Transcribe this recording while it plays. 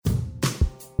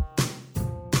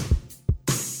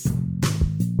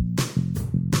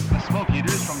Smoke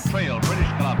Eaters from Trail, British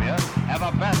Columbia, have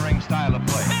a battering style of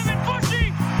play. Evan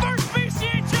Bushy, first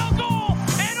BCHL goal,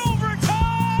 and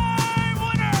overtime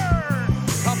winner!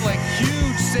 Couple of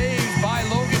huge saves by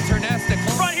Logan Ternesta.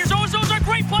 Front, here's Ozar,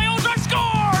 great play, Ozar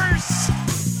scores!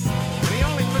 The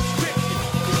only prescription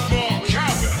is more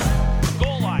counter.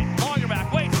 Goal line, longer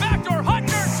back, waits, backdoor,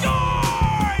 Hunter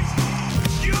scores!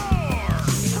 Your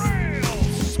Trail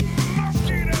Smoke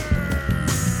Eaters!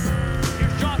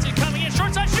 Here's Johnson coming in,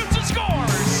 short side, shoots and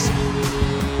scores!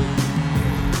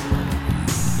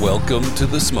 Welcome to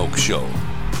The Smoke Show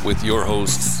with your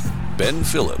hosts, Ben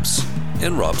Phillips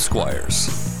and Rob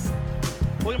Squires.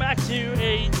 Welcome back to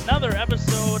another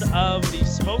episode of the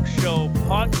Smoke Show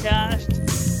podcast.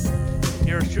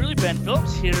 Here's truly Ben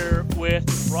Phillips here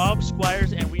with Rob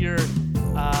Squires, and we are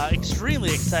extremely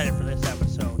excited for this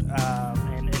episode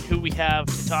and who we have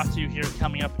to talk to here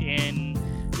coming up in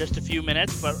just a few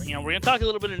minutes. But we're going to talk a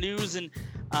little bit of news and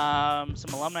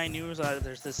some alumni news.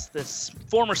 There's this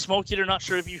former Smoke Eater, not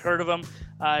sure if you've heard of him.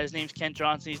 His name's Kent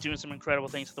Johnson. He's doing some incredible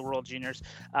things for the World Juniors.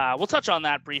 We'll touch on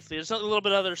that briefly. There's a little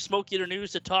bit of other Smoke Eater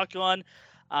news to talk on.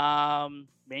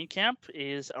 Main camp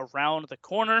is around the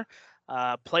corner.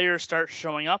 Players start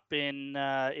showing up in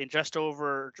just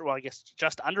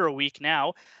under a week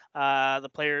now. The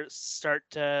players start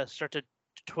to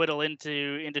twiddle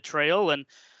into trail, and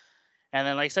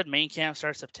then, like I said, main camp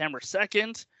starts September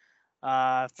 2nd.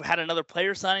 We had another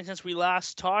player signing since we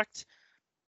last talked.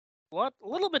 A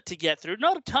little bit to get through.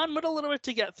 Not a ton, but a little bit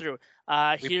to get through.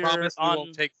 We promise we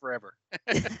won't take forever.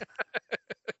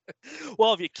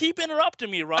 Well, if you keep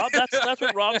interrupting me, Rob, that's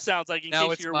what Rob sounds like. In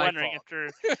case you're wondering,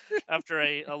 fault. after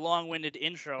a long-winded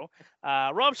intro,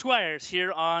 Rob Squires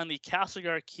here on the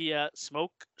Castlegar Kia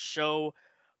Smoke Show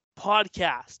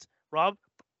podcast. Rob,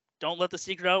 don't let the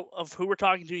secret out of who we're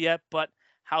talking to yet, but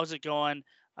how's it going?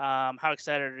 How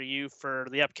excited are you for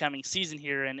the upcoming season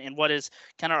here, and what is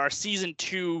kind of our season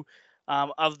 2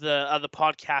 of the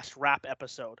podcast wrap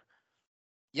episode?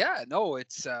 Yeah, no,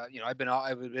 it's I've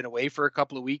been away for a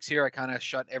couple of weeks here. I kind of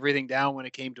shut everything down when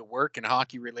it came to work and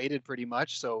hockey related, pretty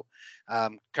much. So,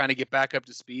 trying to get back up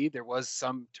to speed. There was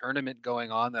some tournament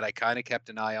going on that I kind of kept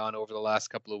an eye on over the last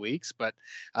couple of weeks, but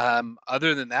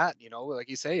other than that, like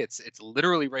you say, it's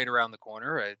literally right around the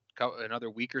corner. Another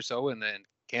week or so, and then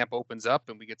camp opens up,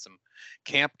 and we get some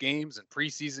camp games and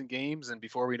preseason games, and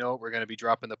before we know it, we're going to be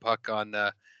dropping the puck on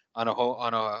a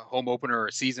home opener or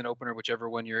a season opener, whichever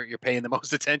one you're paying the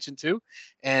most attention to,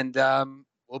 and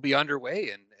we'll be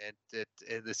underway, and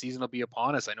the season will be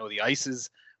upon us. I know the ice has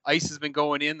been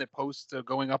going in, the posts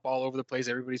going up all over the place.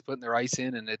 Everybody's putting their ice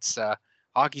in, and it's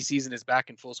hockey season is back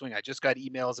in full swing. I just got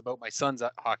emails about my son's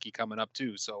hockey coming up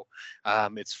too, so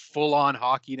it's full on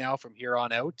hockey now from here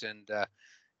on out, and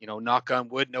knock on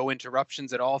wood, no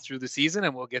interruptions at all through the season,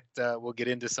 and we'll get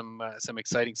into some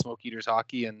exciting Smoke Eaters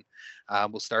hockey, and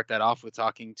we'll start that off with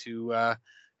talking to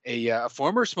a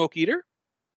former Smoke Eater.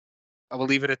 I will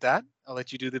leave it at that. I'll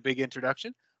let you do the big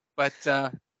introduction, but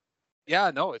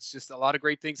it's just a lot of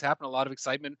great things happen, a lot of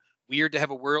excitement. Weird to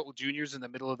have a World Juniors in the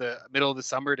middle of the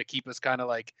summer to keep us kind of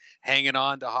like hanging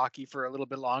on to hockey for a little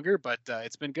bit longer, but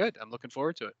it's been good. I'm looking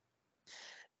forward to it.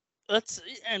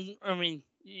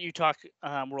 You talk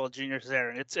World Juniors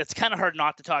there, and it's kind of hard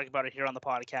not to talk about it here on the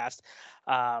podcast,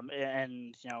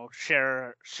 and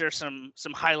share some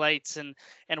highlights and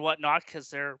whatnot, because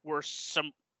there were some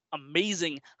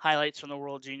amazing highlights from the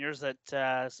World Juniors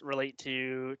that relate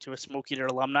to a Smoke Eater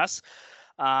alumnus.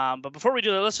 But before we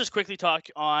do that, let's just quickly talk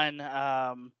on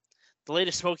the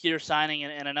latest Smoke Eater signing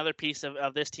and another piece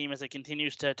of this team as it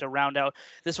continues to round out.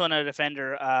 This one, a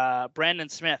defender, Braden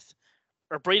Smith,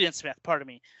 pardon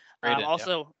me.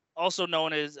 Also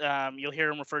known as, you'll hear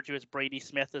him referred to as Brady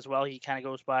Smith as well. He kind of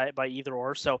goes by either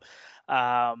or. So,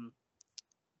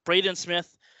 Braden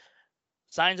Smith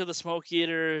signs with the Smoke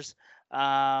Eaters.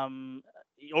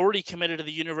 Already committed to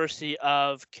the University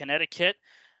of Connecticut,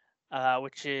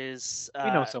 which is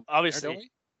we know somebody obviously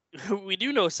there, don't we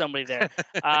do know somebody there.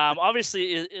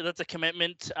 Obviously, that's a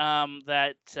commitment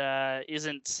that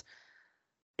isn't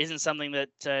something that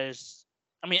is.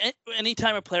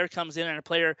 Anytime a player comes in, and a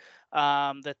player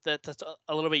that's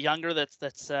a little bit younger,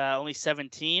 that's only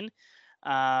 17,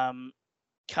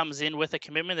 comes in with a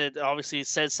commitment, that obviously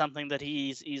says something that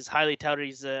he's highly touted.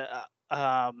 He's going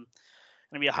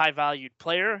to be a high valued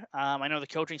player. I know the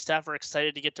coaching staff are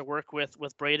excited to get to work with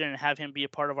Braden and have him be a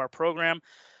part of our program.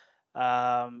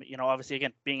 Obviously,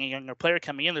 again, being a younger player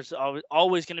coming in, there's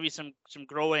always going to be some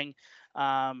growing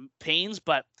pains,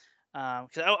 but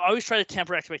because I always try to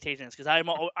temper expectations, because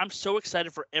I'm so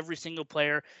excited for every single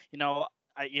player.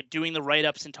 you're doing the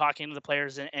write-ups and talking to the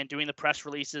players and doing the press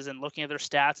releases and looking at their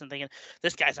stats and thinking,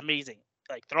 this guy's amazing.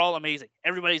 Like, they're all amazing.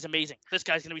 Everybody's amazing. This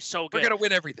guy's going to be so good. We're going to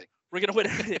win everything. We're going to win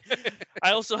everything.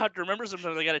 I also have to remember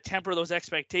sometimes I got to temper those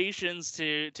expectations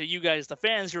to you guys, the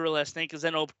fans who are listening, because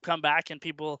then it'll come back and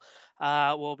people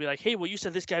will be like, hey, well, you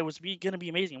said this guy was going to be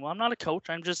amazing. Well, I'm not a coach.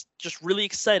 I'm just really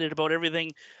excited about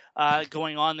everything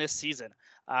going on this season.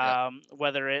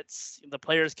 Whether it's the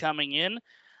players coming in,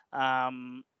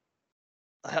 and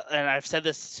I've said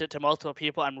this to multiple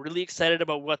people, I'm really excited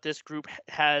about what this group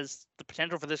has, the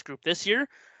potential for this group this year.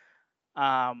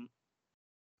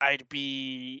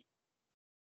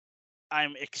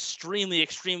 I'm extremely,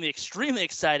 extremely, extremely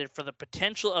excited for the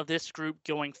potential of this group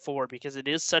going forward, because it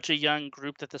is such a young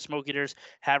group that the Smoke Eaters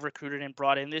have recruited and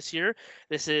brought in this year.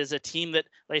 This is a team that,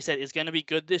 like I said, is going to be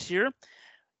good this year,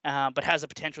 but has the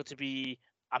potential to be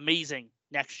amazing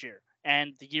next year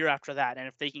and the year after that. And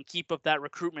if they can keep up that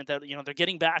recruitment, that, you know, they're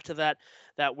getting back to that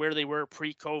where they were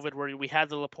pre-COVID, where we had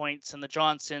the LaPointes and the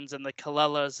Johnsons and the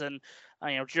Kalelas, and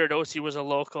Jared Ossie was a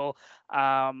local,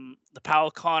 the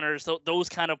Powell Connors, those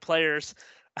kind of players.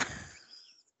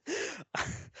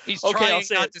 He's trying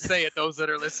not to say it. Those that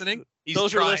are listening,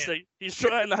 those are listening. He's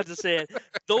trying not to say it.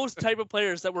 Those type of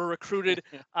players that were recruited,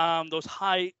 those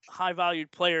high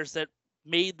valued players that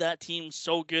made that team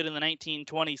so good in the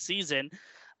 1920 season.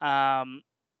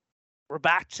 We're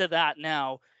back to that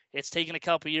now. It's taken a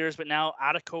couple of years, but now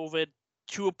out of COVID,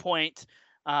 to a point,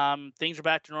 things are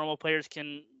back to normal. Players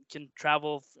can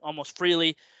travel almost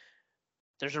freely.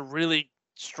 There's a really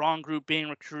strong group being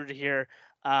recruited here.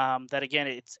 That again,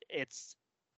 it's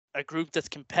a group that's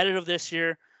competitive this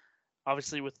year.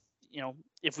 Obviously, with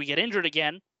if we get injured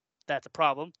again, that's a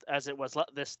problem, as it was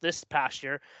this past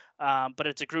year. But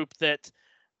it's a group that,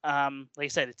 like I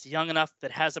said, it's young enough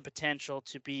that has the potential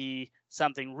to be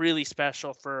something really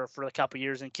special for a couple of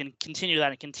years, and can continue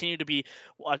that and continue to be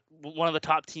one of the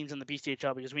top teams in the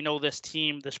BCHL, because we know this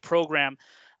team, this program,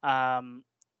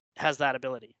 has that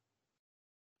ability.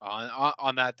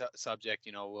 On that subject,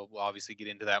 we'll obviously get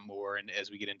into that more, and as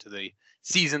we get into the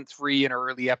season 3 and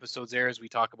early episodes there, as we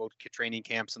talk about training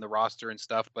camps and the roster and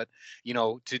stuff. But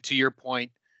to your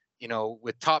point,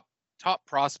 with top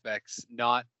prospects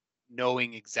not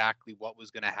knowing exactly what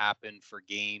was going to happen for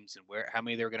games and how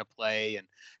many they were going to play and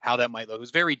how that might look, it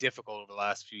was very difficult over the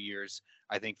last few years,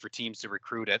 I think, for teams to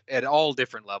recruit at all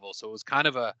different levels. So it was kind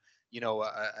of a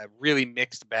really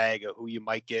mixed bag of who you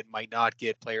might get, might not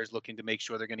get, players looking to make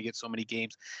sure they're going to get so many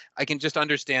games. I can just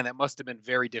understand that must have been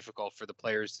very difficult for the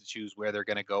players to choose where they're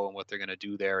going to go and what they're going to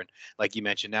do there. And like you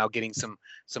mentioned, now getting some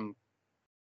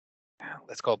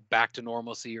let's call it back to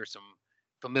normalcy, or some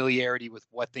familiarity with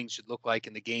what things should look like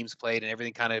in the games played and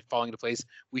everything kind of falling into place.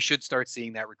 We should start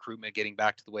seeing that recruitment getting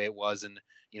back to the way it was, and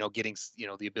getting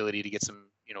the ability to get some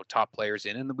top players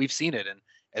in, and we've seen it. And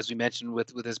as we mentioned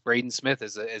with this Braden Smith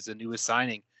as a newest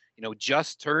signing,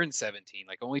 just turned 17,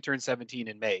 only turned 17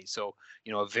 in May. So,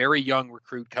 a very young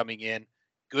recruit coming in,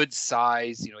 good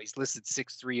size. He's listed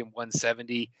 6'3" and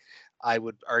 170. I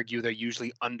would argue they're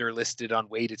usually underlisted on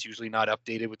weight. It's usually not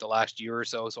updated with the last year or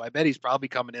so. So I bet he's probably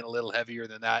coming in a little heavier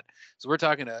than that. So we're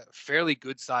talking a fairly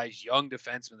good sized young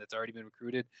defenseman that's already been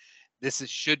recruited.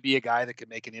 Should be a guy that could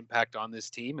make an impact on this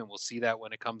team, and we'll see that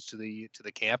when it comes to the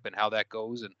camp and how that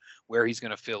goes and where he's going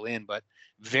to fill in. But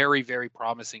very, very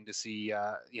promising to see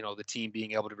the team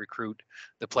being able to recruit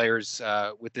the players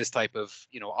with this type of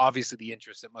obviously the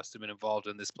interest that must have been involved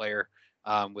in this player,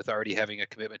 with already having a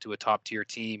commitment to a top tier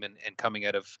team and coming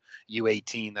out of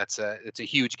U18. It's a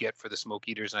huge get for the Smoke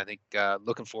Eaters, and I think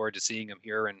looking forward to seeing him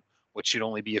here and what should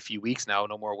only be a few weeks now.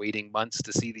 No more waiting months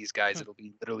to see these guys. It'll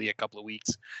be literally a couple of weeks,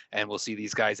 and we'll see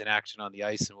these guys in action on the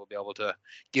ice, and we'll be able to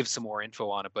give some more info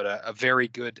on it. But a very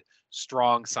good,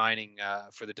 strong signing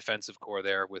for the defensive core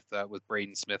there with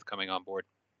Braden Smith coming on board.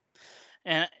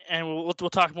 And we'll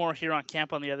talk more here on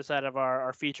camp on the other side of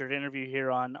our featured interview here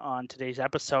on today's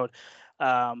episode.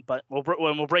 But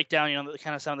we'll break down,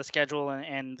 kind of some of the schedule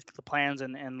and the plans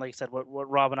and like I said, what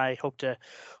Rob and I hope to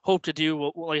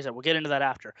do. Like I said, we'll get into that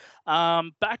after.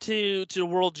 Back to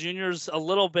World Juniors a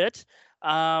little bit.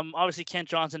 Obviously Kent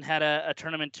Johnson had a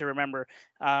tournament to remember,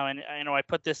 and I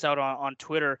put this out on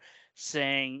Twitter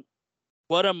saying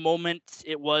what a moment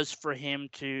it was for him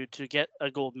to get a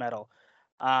gold medal.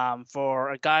 For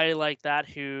a guy like that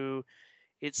who,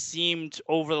 it seemed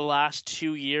over the last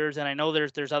 2 years, and I know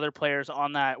there's other players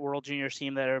on that World Juniors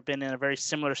team that have been in a very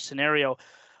similar scenario,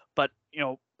 but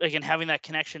again, having that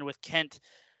connection with Kent,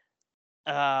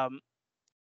 the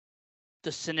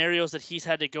scenarios that he's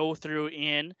had to go through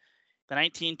in the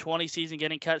 1920 season,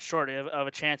 getting cut short of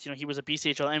a chance. He was a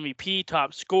BCHL MVP,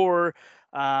 top scorer,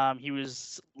 He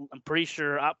was, I'm pretty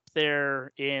sure, up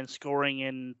there in scoring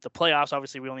in the playoffs.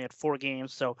 Obviously, we only had 4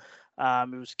 games, so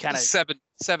it was kind of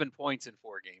 7 points in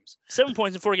 4 games. 7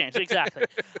 points in 4 games, exactly.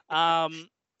 Again,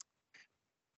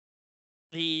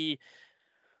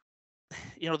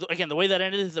 the way that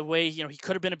ended is the way, he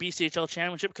could have been a BCHL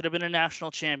championship, could have been a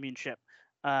national championship,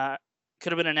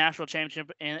 could have been a national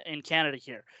championship in Canada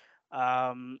here.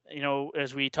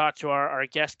 As we talked to our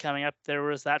guest coming up, there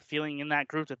was that feeling in that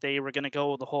group that they were going to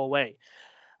go the whole way.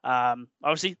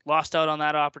 Obviously, lost out on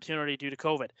that opportunity due to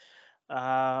COVID.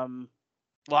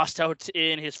 Lost out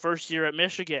in his first year at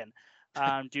Michigan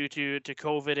due to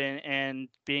COVID and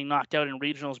being knocked out in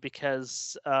regionals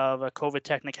because of a COVID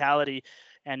technicality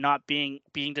and not being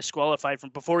disqualified from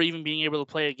before even being able to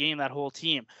play a game, that whole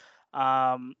team.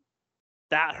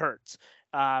 That hurts.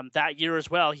 That year as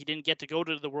well, he didn't get to go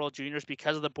to the World Juniors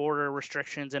because of the border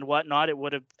restrictions and whatnot. It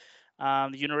would have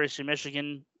the University of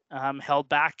Michigan held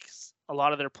back a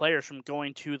lot of their players from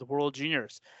going to the World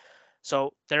Juniors.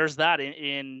 So there's that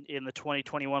in the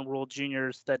 2021 World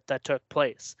Juniors that took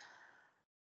place.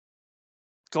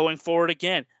 Going forward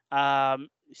again,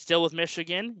 still with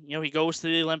Michigan, he goes to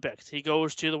the Olympics. He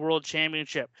goes to the World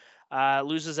Championship.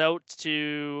 Loses out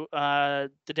to the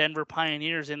Denver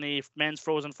Pioneers in the men's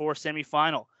Frozen Four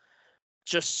semifinal.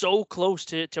 Just so close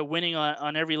to winning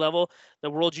on every level. The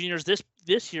World Juniors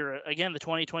this year, again, the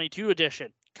 2022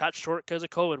 edition, cut short because of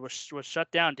COVID, was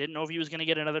shut down. Didn't know if he was going to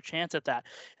get another chance at that.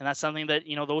 And that's something that,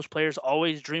 those players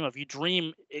always dream of. You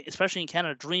dream, especially in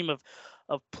Canada, dream of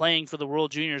playing for the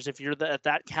World Juniors if you're at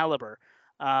that caliber.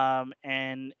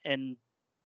 And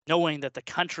knowing that the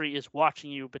country is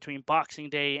watching you between Boxing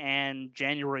Day and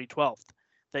January 12th,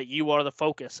 that you are the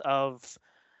focus of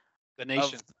the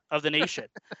nation. Of the nation.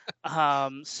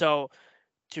 So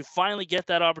to finally get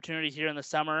that opportunity here in the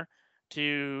summer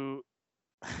to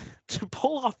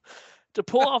pull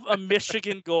off a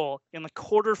Michigan goal in the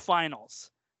quarterfinals,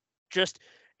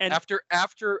 and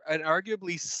after an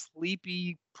arguably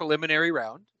sleepy preliminary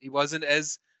round, he wasn't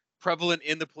as prevalent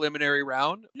in the preliminary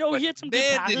round. No, he had some good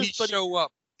passes, did he show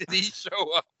up? Did he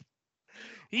show up?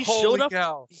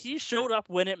 He showed up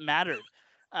when it mattered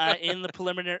in the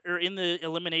preliminary or in the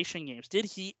elimination games. Did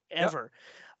he ever?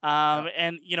 Yep.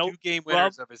 And 2 game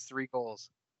winners of his 3 goals.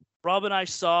 Rob and I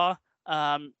saw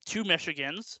 2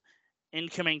 Michigans in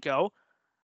Kaminko.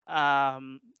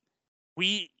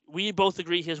 We both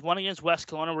agree his one against West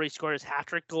Kelowna where he scored his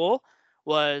hat-trick goal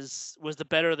was the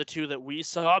better of the 2 that we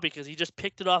saw, because he just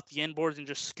picked it off the end boards and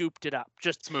just scooped it up.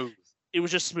 Just smooth. It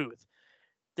was just smooth.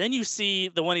 Then you see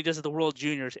the one he does at the World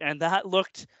Juniors, and that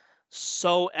looked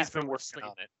so effortlessly. On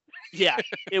it. Yeah,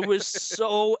 it was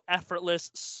so effortless,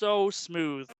 so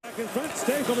smooth. Back in front,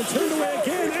 Stankel and turned away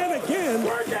again and again.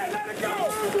 Work it, let it go.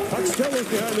 Puck still is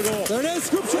behind the goal. There it is,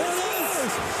 scoop shot.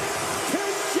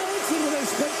 Ken Johnson with a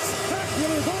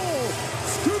spectacular goal.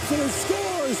 Scoops it and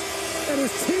scores, and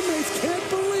his teammates can't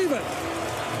believe it.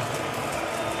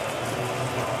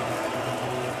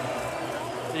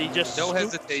 He just no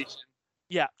hesitation.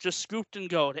 Yeah, just scooped and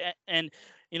go. And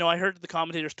I heard the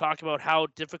commentators talk about how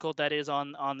difficult that is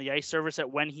on the ice surface.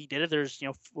 That when he did it, there's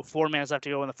 4 minutes left to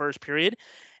go in the first period,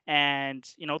 and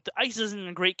the ice isn't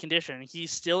in great condition.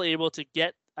 He's still able to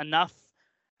get enough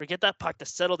or get that puck to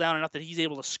settle down enough that he's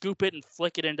able to scoop it and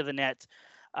flick it into the net.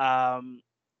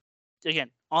 Again,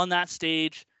 on that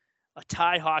stage, a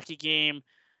tie hockey game,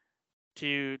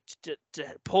 to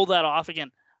pull that off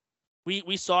again.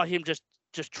 We saw him just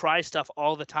try stuff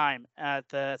all the time at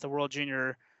the World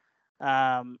Junior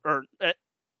or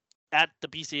at the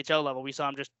BCHL level. We saw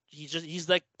him he's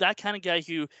like that kind of guy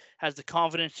who has the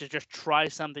confidence to just try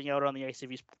something out on the ice. If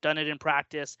he's done it in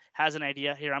practice, has an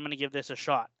idea, here, I'm going to give this a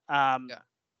shot.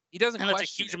 He doesn't, and that's a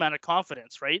huge amount of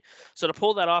confidence, right? So to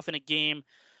pull that off in a game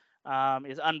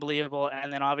is unbelievable.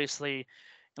 And then obviously,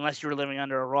 unless you were living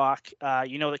under a rock,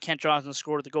 that Kent Johnson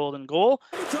scored the golden goal.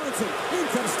 Johnson, in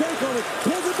comes Stankel,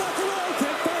 pulls it back around,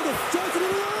 can't find it. Johnson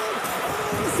in the line,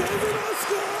 saves it, and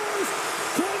scores!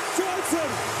 Kent Johnson,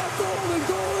 a golden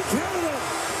goal in Canada!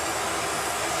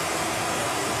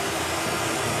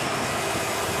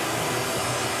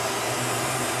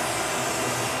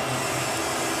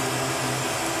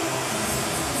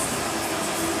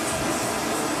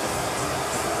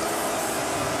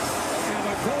 And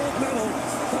a gold medal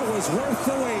that was worth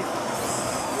the wait.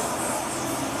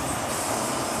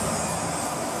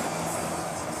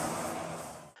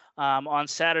 On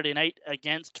Saturday night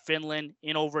against Finland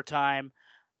in overtime.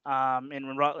 And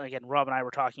when Rob and I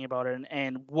were talking about it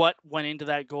and what went into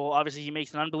that goal. Obviously, he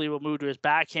makes an unbelievable move to his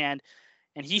backhand.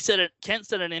 And he said it. Kent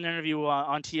said in an interview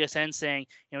on TSN saying,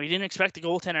 he didn't expect the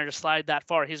goaltender to slide that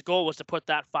far. His goal was to put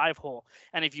that 5-hole.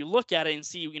 And if you look at it and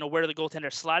see, where the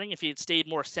goaltender's sliding, if he had stayed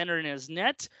more centered in his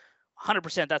net,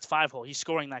 100% that's 5-hole. He's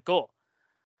scoring that goal.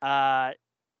 But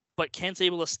Kent's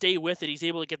able to stay with it. He's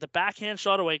able to get the backhand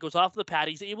shot away. Goes off the pad.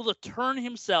 He's able to turn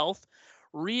himself,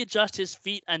 readjust his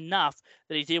feet enough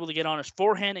that he's able to get on his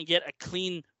forehand and get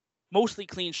a mostly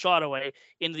clean shot away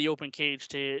into the open cage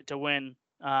to win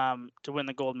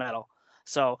the gold medal.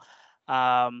 So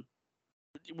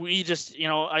we just,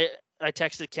 I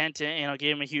texted Kent and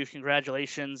gave him a huge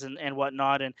congratulations and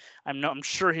whatnot. And I'm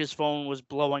sure his phone was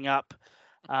blowing up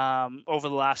over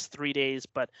the last 3 days.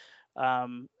 But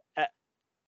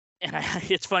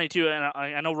it's funny too. And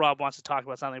I know Rob wants to talk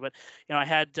about something, but I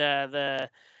had the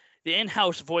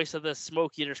in-house voice of the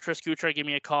Smoke Eaters, Chris Kuchar, give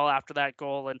me a call after that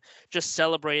goal and just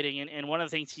celebrating. And one of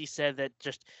the things he said that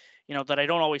just, that I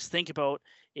don't always think about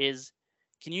is,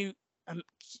 can you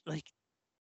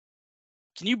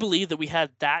believe that we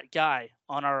had that guy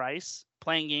on our ice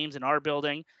playing games in our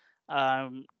building,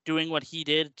 doing what he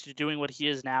did to doing what he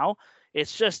is now?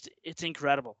 It's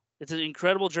incredible. It's an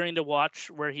incredible journey to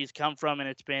watch where he's come from, and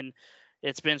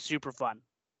it's been super fun.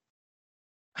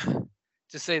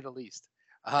 To say the least.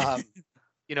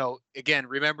 Again,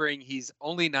 remembering he's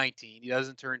only 19, he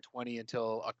doesn't turn 20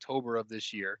 until October of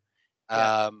this year.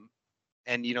 Yeah.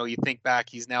 And, you think back,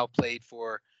 he's now played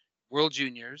for World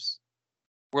Juniors,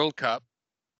 World Cup,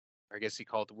 or I guess he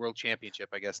called it the World Championship,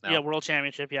 I guess now. Yeah, World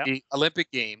Championship, yeah. The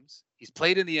Olympic Games. He's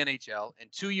played in the NHL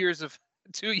and 2 years at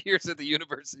the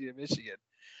University of Michigan.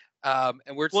 And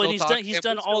he's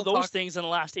done all those things in the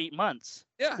last 8 months.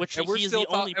 Yeah, which and he's the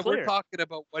only player. We're talking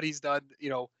about what he's done,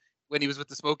 when he was with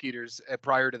the Smoke Eaters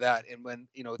prior to that. And when,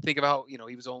 think about,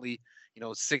 he was only,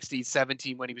 16,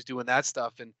 17 when he was doing that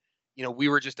stuff. And, we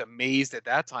were just amazed at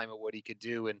that time of what he could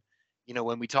do. And,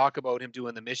 when we talk about him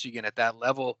doing the Michigan at that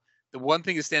level, the one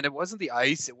thing to stand up wasn't the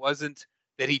ice. It wasn't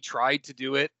that he tried to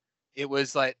do it. It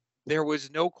was like, there was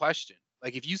no question.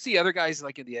 Like, if you see other guys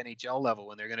like in the NHL level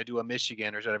when they're going to do a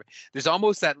Michigan or whatever, there's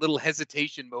almost that little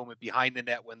hesitation moment behind the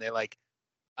net when they're like,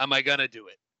 am I going to do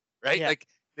it? Right? Yeah. Like,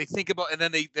 they think about, and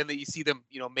then you see them,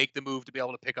 make the move to be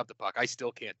able to pick up the puck. I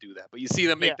still can't do that, but you see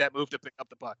them make that move to pick up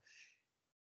the puck.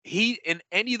 He, in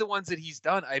any of the ones that he's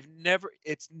done,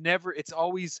 it's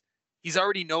always, he's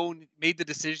already made the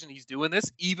decision he's doing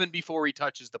this even before he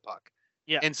touches the puck.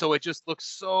 Yeah. And so it just looks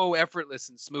so effortless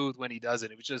and smooth when he does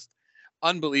it. It was just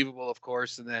unbelievable, of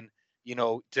course. And then,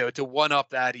 to one up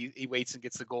that, he waits and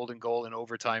gets the golden goal in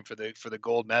overtime for the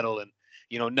gold medal. And,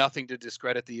 nothing to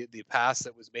discredit the pass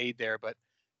that was made there, but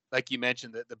like you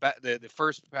mentioned, the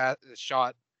first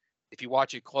shot, if you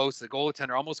watch it close, the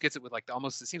goaltender almost gets it with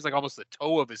it seems like almost the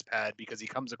toe of his pad because he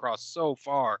comes across so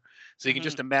far. So you can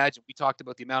just imagine, we talked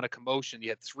about the amount of commotion. You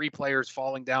had 3 players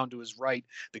falling down to his right,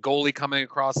 the goalie coming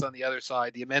across on the other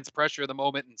side, the immense pressure of the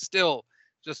moment, and still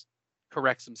just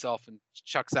corrects himself and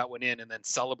chucks that one in and then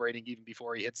celebrating even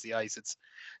before he hits the ice. It's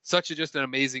just an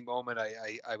amazing moment.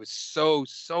 I was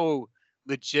so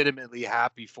legitimately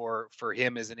happy for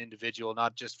him as an individual,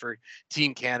 not just for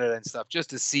Team Canada and stuff,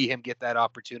 just to see him get that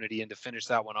opportunity and to finish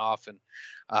that one off. And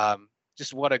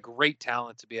just what a great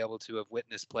talent to be able to have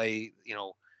witnessed play,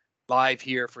 live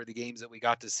here for the games that we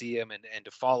got to see him and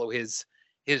to follow his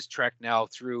trek now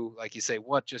through, like you say,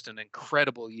 what just an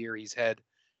incredible year he's had.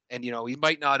 And, he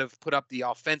might not have put up the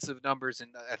offensive numbers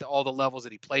and at all the levels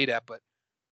that he played at, but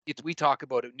we talk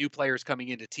about it, new players coming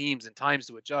into teams and times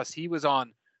to adjust. He was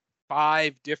on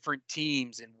 5 different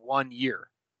teams in 1 year,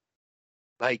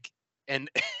 and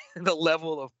the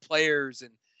level of players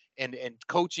and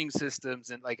coaching systems.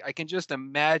 And I can just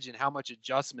imagine how much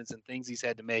adjustments and things he's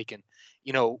had to make. And,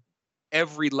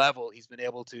 every level he's been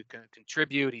able to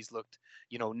contribute. He's looked,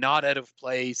 not out of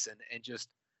place and just,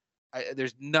 I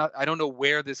don't know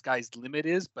where this guy's limit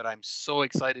is, but I'm so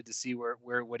excited to see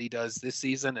what he does this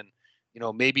season. And,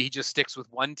 maybe he just sticks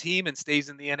with one team and stays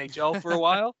in the NHL for a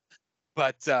while.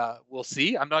 But we'll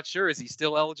see. I'm not sure. Is he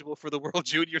still eligible for the World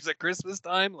Juniors at Christmas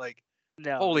time?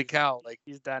 No. Holy cow!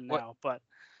 He's done now. But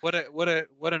what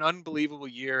an unbelievable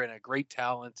year and a great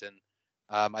talent. And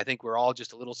I think we're all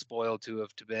just a little spoiled to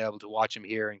be able to watch him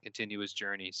here and continue his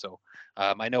journey. So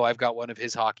I know I've got one of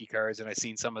his hockey cards, and I've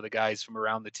seen some of the guys from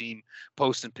around the team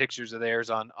posting pictures of theirs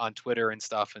on Twitter and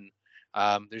stuff. And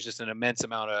there's just an immense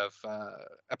amount of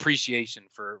appreciation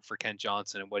for Kent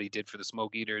Johnson and what he did for the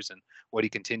Smoke Eaters and what he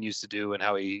continues to do and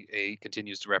how he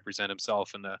continues to represent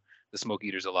himself and the Smoke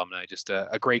Eaters alumni. Just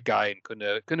a great guy, and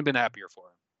couldn't have been happier for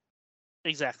him.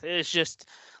 Exactly. It's just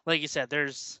like you said.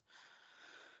 There's,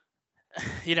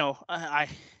 I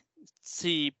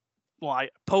see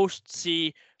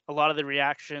a a lot of the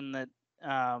reaction that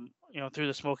through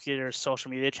the Smoke Eaters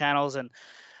social media channels and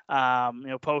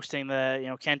posting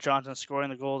the Kent Johnson scoring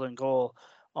the golden goal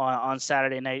on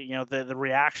Saturday night. The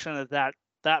reaction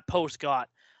that post got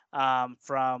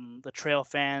from the Trail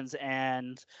fans,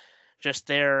 and just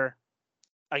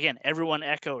everyone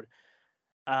echoed.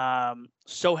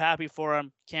 So happy for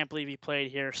him. Can't believe he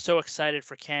played here. So excited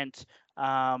for Kent.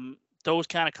 Those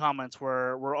kind of comments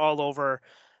were all over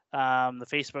the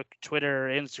Facebook, Twitter,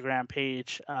 Instagram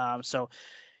page. So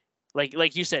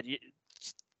like you said,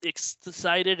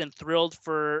 excited and thrilled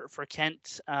for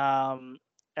Kent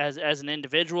as an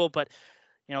individual, but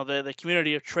the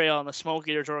community of Trail and the Smoke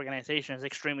Eaters organization is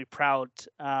extremely proud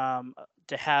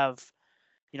to have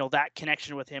that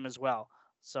connection with him as well.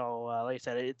 So like I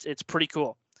said, it's pretty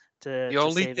cool. The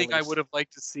only thing I would have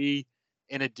liked to see,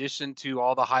 in addition to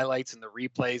all the highlights and the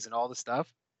replays and all the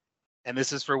stuff, and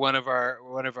this is for one of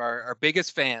our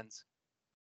biggest fans,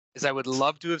 is I would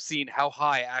love to have seen how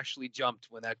high Ashley jumped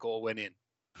when that goal went in.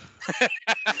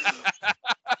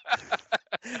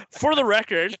 For the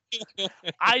record,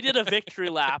 I did a victory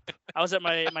lap. I was at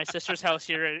my sister's house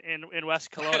here in West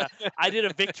Kelowna. I did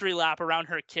a victory lap around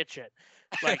her kitchen.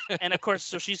 And of course,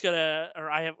 so she has a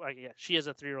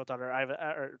 3-year-old daughter. I have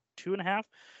a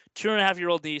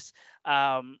 2.5-year-old niece.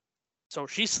 So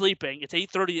she's sleeping. It's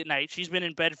 8:30 at night. She's been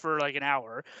in bed for like an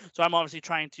hour. So I'm obviously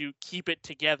trying to keep it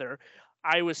together.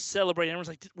 I was celebrating. Everyone's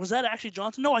like, was that actually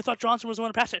Johnson? No, I thought Johnson was the one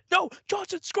who passed it. No,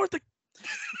 Johnson scored the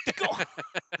goal.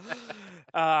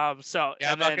 I'm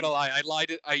not gonna lie.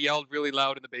 I yelled really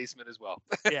loud in the basement as well.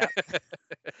 Yeah.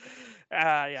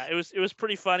 It was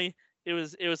pretty funny. It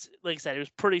was like I said, it was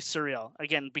pretty surreal.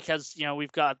 Again, because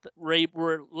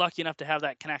we're lucky enough to have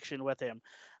that connection with him,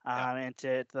 and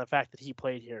to the fact that he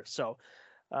played here. So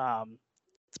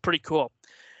it's pretty cool.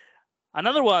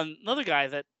 Another guy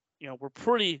that we're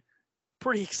pretty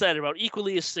excited about,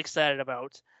 equally as excited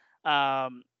about.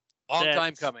 Long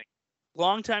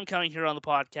time coming here on the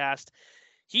podcast.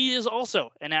 He is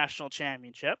also a national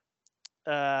championship.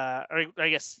 Or I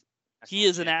guess he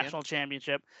is a national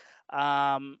championship.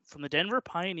 From the Denver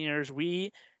Pioneers,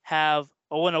 we have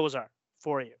Owen Ozar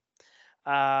for you.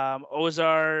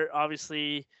 Ozar,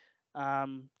 obviously,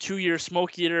 2-year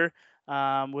Smoke Eater,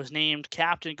 was named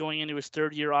captain going into his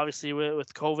 3rd year, obviously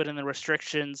with COVID and the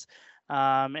restrictions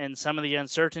and some of the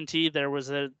uncertainty. There was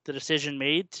the decision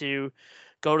made to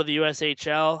go to the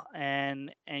USHL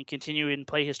and continue and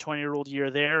play his 20-year-old year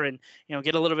there, and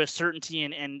get a little bit of certainty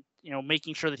and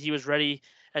making sure that he was ready,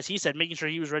 as he said, making sure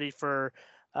he was ready for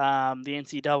the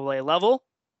NCAA level.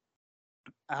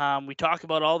 We talk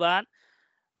about all that,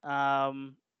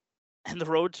 and the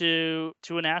road to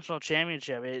a national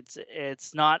championship.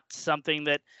 It's not something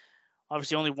that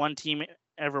obviously only one team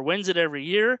ever wins it every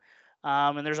year,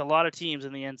 and there's a lot of teams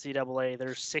in the NCAA.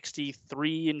 There's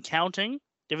 63 and counting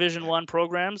Division I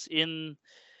programs in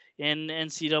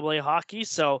NCAA hockey.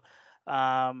 So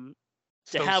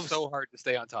so hard to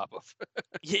stay on top of.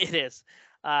 Yeah, it is.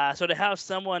 So to have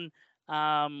someone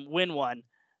win one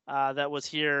that was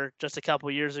here just a couple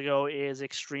years ago is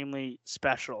extremely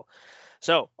special.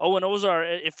 So Owen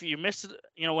Ozar, if you missed it,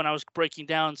 when I was breaking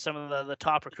down some of the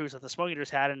top recruits that the Smoke Eaters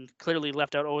had, and clearly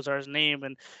left out Ozar's name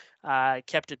and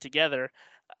kept it together.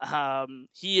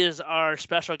 He is our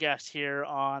special guest here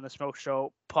on the Smoke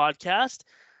Show podcast.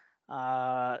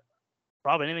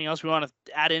 Rob, anything else we want to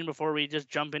add in before we just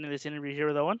jump into this interview here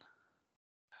with Owen?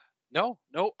 No.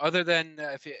 Other than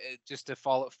just to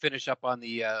finish up on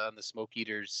the Smoke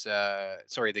Eaters,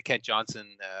 the Kent Johnson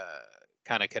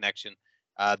kind of connection.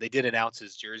 They did announce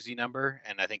his jersey number,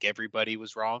 and I think everybody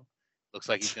was wrong. Looks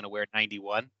like he's going to wear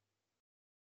 91.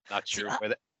 Not sure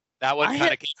whether that one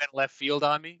kind of came in left field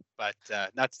on me, but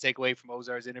not to take away from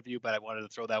Ozar's interview, but I wanted to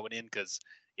throw that one in because,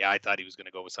 I thought he was going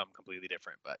to go with something completely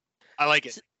different, but I like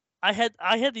it. I had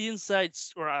the inside,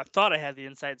 or I thought I had the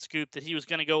inside scoop that he was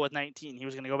going to go with 19. He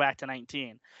was going to go back to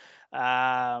 19.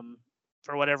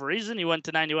 For whatever reason, he went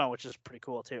to 91, which is pretty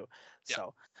cool too. Yeah.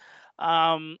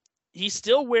 So, he's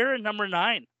still wearing number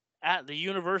 9 at the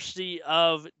University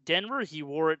of Denver. He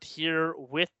wore it here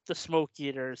with the Smoke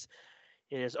Eaters.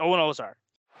 It is Owen Ozar.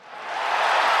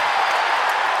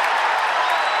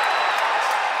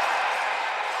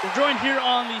 We're joined here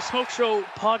on the Smoke Show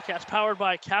podcast, powered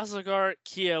by Castlegar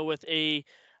Kia, with a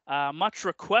much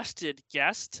requested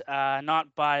guest, not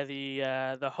by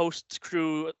the host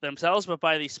crew themselves, but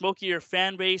by the Smoke Eater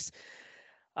fan base.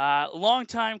 Long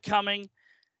time coming,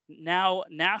 now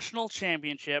national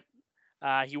championship.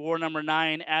 He wore number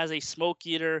 9 as a Smoke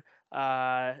Eater.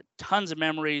 Tons of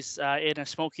memories in a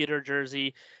Smoke Eater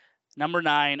jersey. Number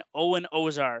 9, Owen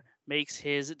Ozar, makes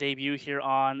his debut here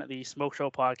on the Smoke Show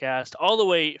podcast, all the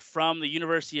way from the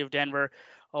University of Denver.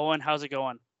 Owen, how's it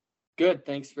going? Good.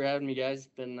 Thanks for having me, guys.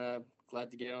 Been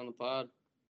glad to get on the pod.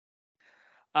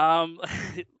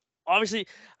 Obviously,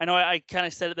 I know I kind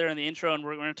of said it there in the intro, and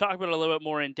we're going to talk about it a little bit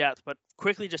more in depth, but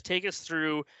quickly just take us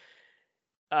through,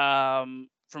 from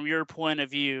your point of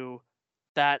view,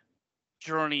 that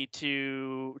journey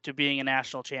to being a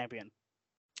national champion.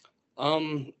 I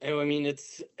mean,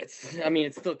 it's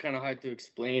still kind of hard to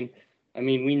explain. I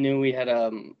mean, we knew we had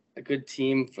a good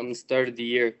team from the start of the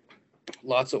year,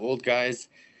 lots of old guys,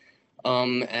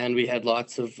 and we had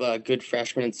lots of good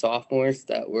freshmen and sophomores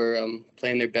that were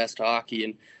playing their best hockey.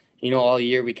 And all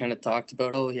year we kind of talked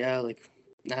about, oh yeah, like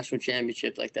national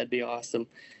championship, like that'd be awesome.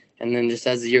 And then just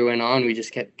as the year went on, we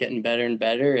just kept getting better and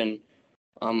better. And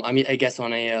I mean, I guess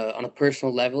on a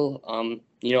personal level,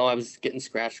 I was getting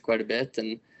scratched quite a bit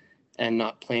and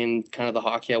not playing kind of the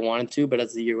hockey I wanted to. But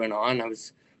as the year went on, I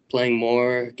was playing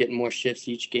more, getting more shifts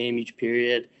each game, each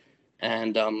period.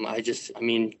 And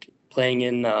playing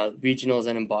in regionals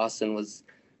and in Boston was,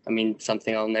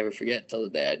 something I'll never forget till the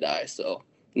day I die. So,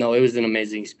 no, it was an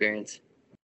amazing experience.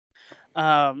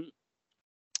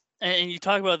 And you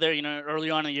talk about there,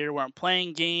 early on in the year, we weren't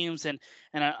playing games, and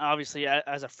obviously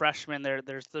as a freshman,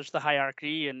 there's the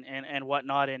hierarchy and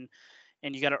whatnot, and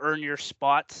you got to earn your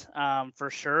spot for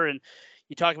sure. And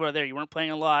you talk about there, you weren't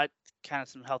playing a lot, kind of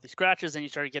some healthy scratches, and you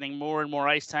started getting more and more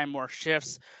ice time, more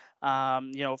shifts.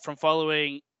 From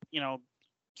following,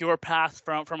 your path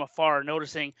from afar,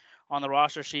 noticing on the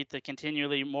roster sheet that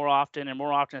continually more often,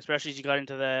 especially as you got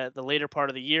into the later part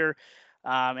of the year.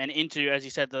 And into, as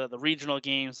you said, the regional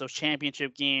games, those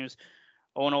championship games,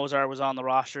 Owen Ozar was on the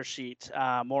roster sheet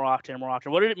more often.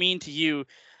 What did it mean to you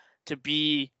to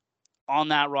be on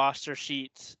that roster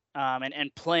sheet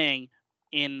and playing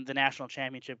in the national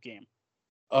championship game?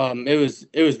 It was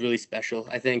really special.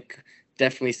 I think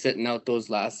definitely sitting out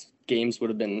those last games would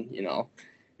have been,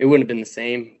 it wouldn't have been the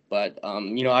same. But I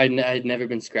had never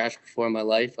been scratched before in my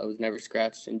life. I was never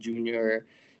scratched in junior or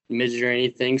midget or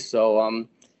anything. So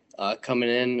coming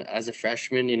in as a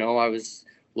freshman, I was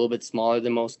a little bit smaller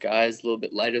than most guys, a little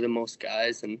bit lighter than most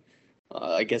guys, and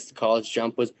I guess the college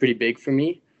jump was pretty big for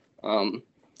me.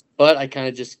 But I kind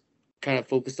of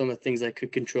focused on the things I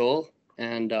could control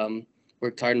and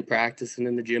worked hard in practice and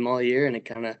in the gym all year, and it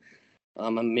kind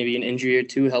of maybe an injury or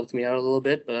two helped me out a little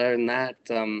bit. But other than that,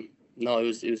 no, it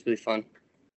was really fun.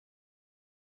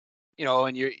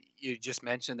 And you just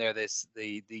mentioned there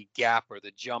the gap or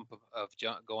the jump of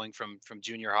going from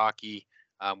junior hockey,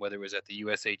 whether it was at the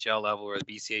USHL level or the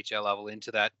BCHL level,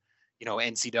 into that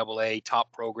NCAA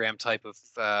top program type of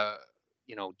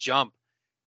jump.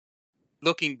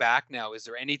 Looking back now, is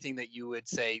there anything that you would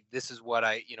say, this is what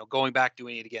I, going back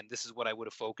doing it again, this is what I would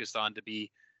have focused on to be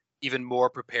even more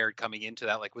prepared coming into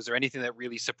that? Like, was there anything that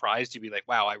really surprised you, be like,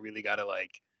 wow, I really got to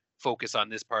focus on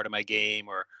this part of my game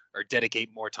or dedicate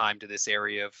more time to this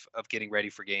area of getting ready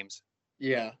for games?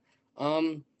 Yeah.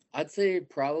 I'd say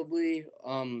probably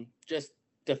just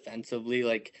defensively,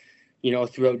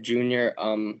 throughout junior,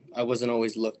 I wasn't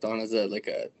always looked on as a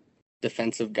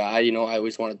defensive guy. I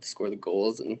always wanted to score the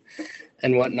goals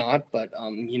and whatnot. But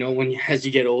as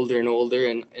you get older and older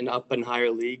and up in higher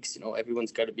leagues,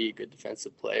 everyone's got to be a good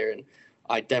defensive player. And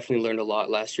I definitely learned a lot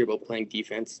last year about playing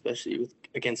defense, especially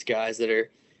against guys that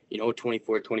are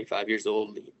 24, 25 years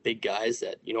old, big guys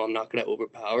that, I'm not going to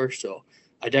overpower. So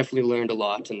I definitely learned a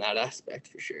lot in that aspect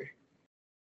for sure.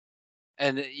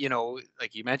 And,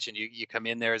 like you mentioned, you come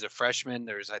in there as a freshman.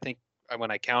 There's, I think when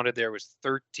I counted, there was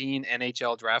 13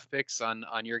 NHL draft picks on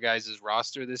your guys'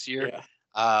 roster this year.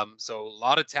 Yeah. So a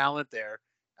lot of talent there.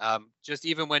 Just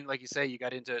even when, like you say, you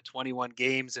got into 21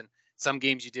 games and some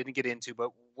games you didn't get into,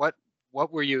 but what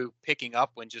were you picking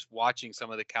up when just watching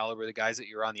some of the caliber of the guys that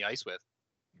you're on the ice with?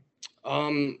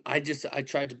 I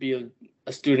tried to be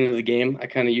a student of the game. I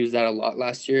kind of used that a lot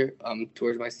last year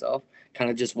towards myself. Kind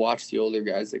of just watch the older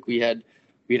guys. Like we had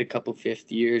a couple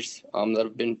fifth years that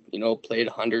have been played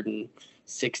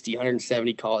 160,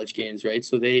 170 college games, right?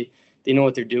 So they know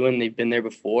what they're doing. They've been there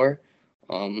before,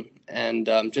 and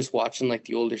just watching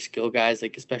the older skill guys,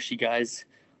 especially guys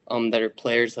that are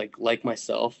players like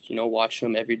myself.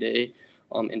 Watching them every day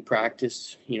in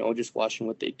practice. Just watching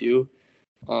what they do.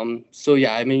 So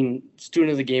yeah,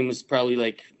 student of the game was probably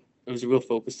it was a real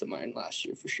focus of mine last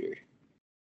year for sure.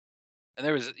 And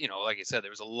there was, like I said,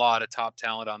 there was a lot of top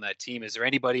talent on that team. Is there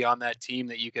anybody on that team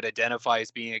that you could identify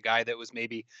as being a guy that was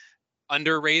maybe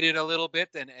underrated a little bit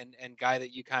and guy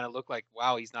that you kind of look like,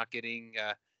 wow, he's not getting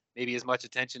maybe as much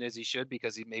attention as he should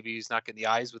because he's not getting the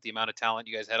eyes with the amount of talent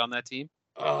you guys had on that team?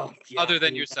 Oh, yeah, Other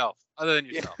than yourself.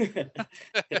 Yeah.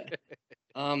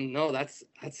 No, that's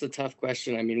a tough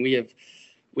question. I mean,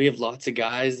 we have lots of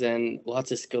guys and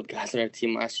lots of skilled guys on our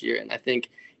team last year, and I think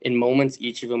in moments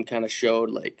each of them kind of showed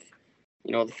like,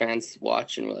 the fans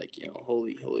watch and were like,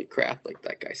 holy crap, like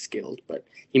that guy's skilled, but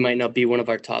he might not be one of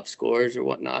our top scorers or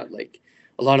whatnot. Like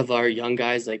a lot of our young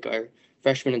guys, like our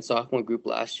freshman and sophomore group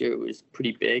last year was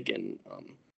pretty big, and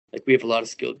like we have a lot of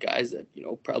skilled guys that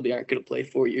probably aren't going to play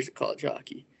 4 years of college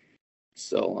hockey.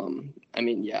 So I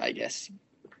mean, I guess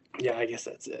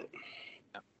that's it.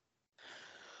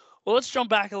 Well, let's jump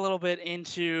back a little bit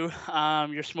into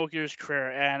your Smoke Eaters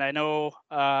career, and I know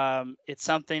it's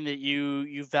something that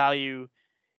you value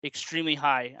extremely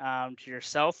high to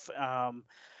yourself. And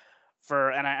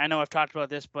I know I've talked about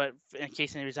this, but in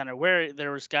case anybody's unaware,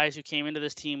 there was guys who came into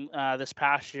this team this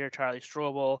past year: Charlie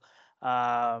Strobel,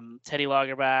 Teddy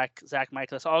Lagerback, Zach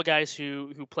Michaelis, all guys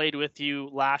who played with you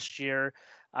last year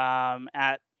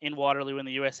in Waterloo in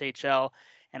the USHL,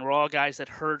 and were all guys that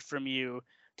heard from you.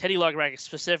 Teddy Lagerback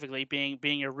specifically,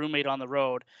 being your roommate on the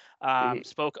road,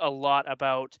 spoke a lot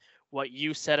about what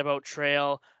you said about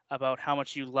trail, about how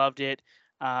much you loved it.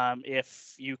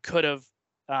 If you could have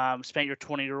spent your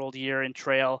 20-year-old year in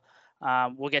trail,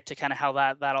 we'll get to kind of how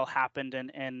that all happened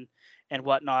and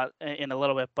whatnot in a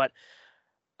little bit. But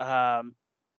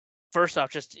first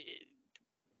off, just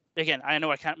again, I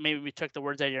know maybe we took the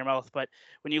words out of your mouth, but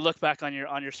when you look back on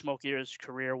your Smoke Eaters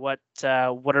career, what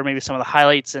are maybe some of the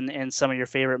highlights and some of your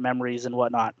favorite memories and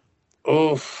whatnot?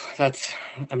 Oh, that's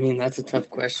a tough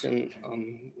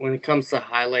question. When it comes to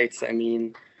highlights, I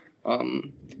mean,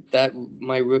 that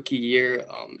my rookie year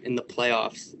in the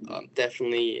playoffs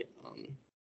definitely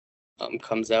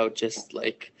comes out, just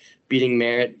like beating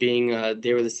Merritt, being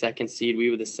they were the 2nd seed,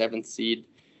 we were the 7th seed,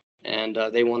 and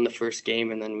they won the first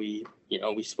game, and then we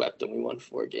swept them. We won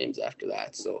 4 games after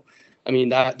that. So, I mean,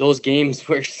 those games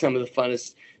were some of the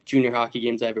funnest junior hockey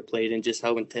games I ever played, and just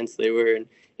how intense they were, and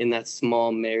in that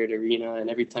small Merritt arena, and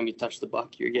every time you touch the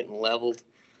puck, you're getting leveled.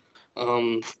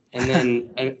 And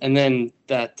then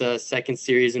that second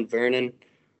series in Vernon,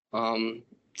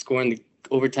 scoring the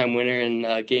overtime winner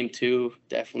in game 2,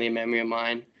 definitely a memory of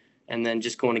mine. And then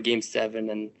just going to game 7,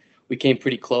 and we came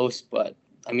pretty close, but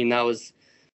I mean,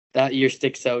 that year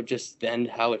sticks out, just then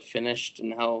how it finished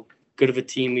and how good of a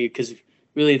team because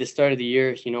really the start of the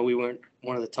year, we weren't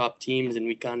one of the top teams, and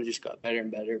we kind of just got better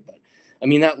and better. But I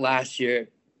mean, that last year,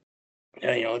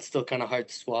 it's still kind of hard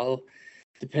to swallow,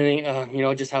 depending,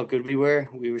 just how good we were.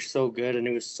 We were so good, and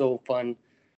it was so fun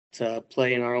to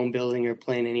play in our own building or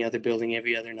play in any other building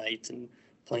every other night, and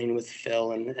playing with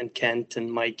Phil and Kent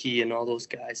and Mikey and all those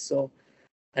guys. So,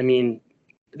 I mean,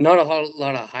 not a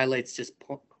lot of highlights just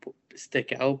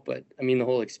stick out, but I mean, the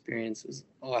whole experience was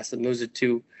awesome. Those are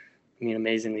 2,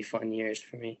 amazingly fun years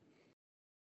for me.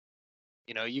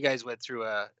 You guys went through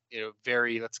a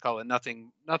very, let's call it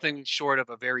nothing short of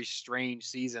a very strange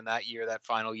season that year, that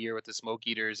final year with the Smoke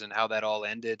Eaters, and how that all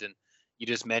ended. And you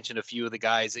just mentioned a few of the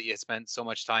guys that you spent so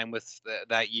much time with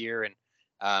that year, and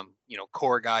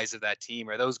core guys of that team.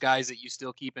 Are those guys that you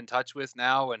still keep in touch with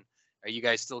now? And are you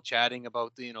guys still chatting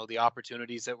about the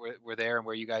opportunities that were there and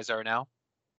where you guys are now?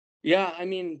 Yeah, I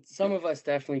mean, some of us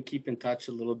definitely keep in touch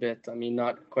a little bit. I mean,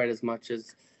 not quite as much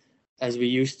as we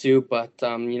used to, but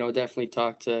definitely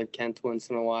talk to Kent once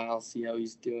in a while, see how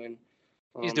he's doing.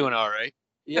 He's doing all right.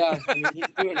 Yeah, I mean, he's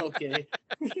doing okay.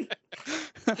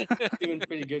 Doing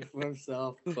pretty good for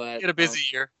himself. But he had a busy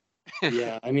year.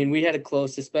 Yeah, I mean, we had a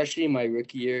close, especially in my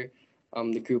rookie year.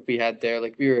 The group we had there,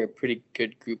 like, we were a pretty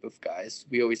good group of guys.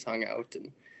 We always hung out,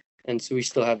 and so we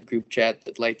still have a group chat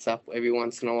that lights up every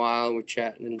once in a while. We're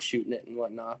chatting and shooting it and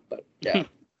whatnot. But yeah,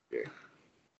 sure.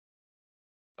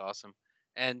 Awesome.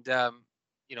 And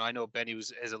I know Benny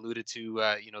has alluded to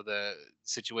the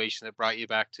situation that brought you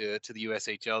back to the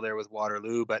USHL there with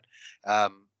Waterloo, but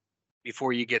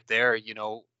before you get there,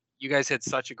 you guys had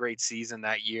such a great season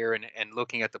that year, and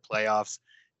looking at the playoffs,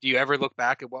 do you ever look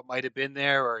back at what might have been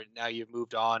there, or now you've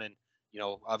moved on and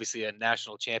obviously a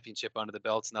national championship under the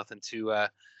belt's nothing to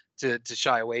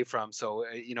shy away from? So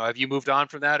have you moved on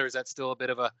from that, or is that still a bit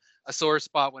of a sore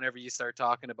spot whenever you start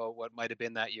talking about what might have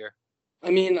been that year? I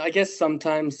mean, I guess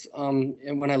sometimes,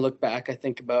 and when I look back, I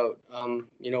think about,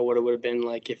 what it would have been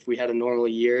like if we had a normal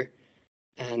year,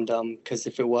 and because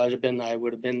if it would have been, I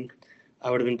would have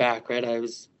been back, right? I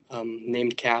was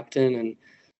named captain, and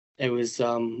it was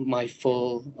my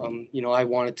full, I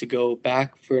wanted to go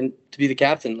back to be the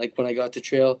captain. Like when I got to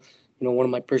trail, one of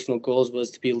my personal goals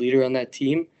was to be a leader on that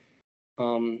team,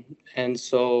 and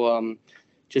so.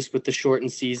 Just with the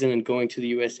shortened season and going to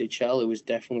the USHL, it was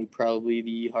definitely probably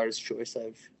the hardest choice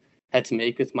I've had to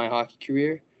make with my hockey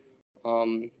career. I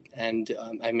mean,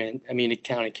 it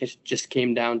kind of just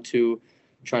came down to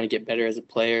trying to get better as a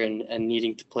player and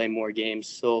needing to play more games.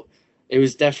 So it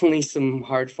was definitely some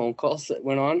hard phone calls that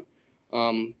went on.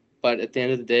 But at the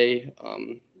end of the day,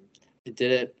 it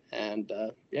did it. And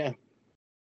yeah.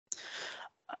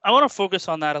 I want to focus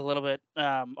on that a little bit,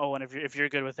 Owen, if you're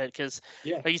good with it, because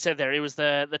Yeah. like you said there, it was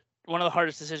the one of the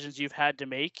hardest decisions you've had to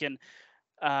make. And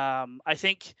I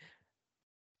think,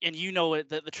 and you know it,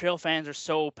 the Trail fans are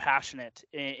so passionate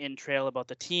in Trail about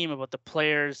the team, about the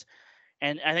players.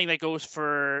 And I think that goes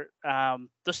for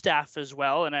the staff as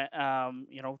well, and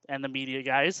and the media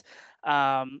guys.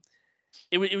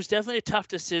 It was definitely a tough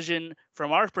decision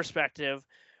from our perspective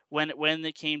when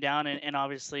it came down, and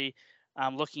obviously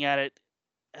looking at it,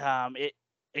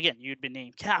 again, you'd been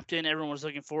named captain. Everyone was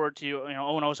looking forward to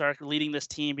Owen Ozar leading this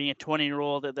team, being a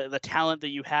 20-year-old, the talent that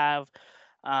you have.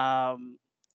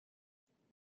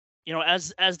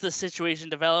 As the situation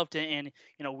developed and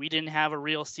we didn't have a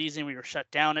real season, we were shut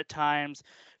down at times,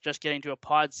 just getting to a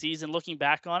pod season. Looking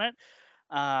back on it,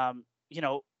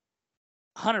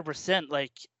 100%,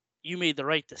 like, you made the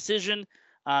right decision.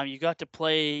 You got to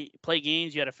play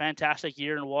games. You had a fantastic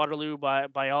year in Waterloo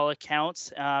by all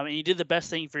accounts, and you did the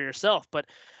best thing for yourself. But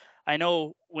I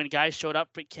know when guys showed up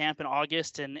at camp in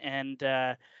August, and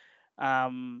I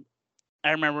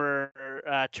remember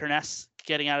Turness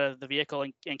getting out of the vehicle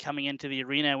and coming into the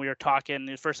arena, and we were talking.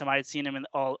 The first time I had seen him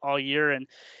all year, and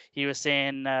he was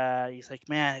saying, he's like,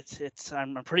 man,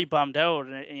 I'm pretty bummed out,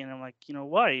 and I'm like,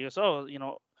 why? He goes, oh,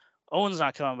 Owen's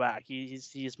not coming back.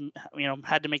 He's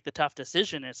had to make the tough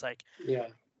decision. It's like, yeah,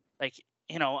 like,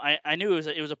 I knew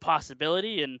it was a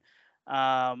possibility, and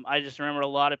I just remember a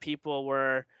lot of people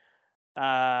were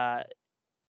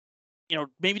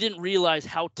maybe didn't realize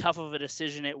how tough of a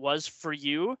decision it was for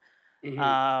you.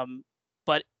 Mm-hmm.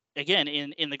 But again,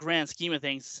 in the grand scheme of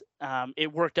things,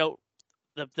 it worked out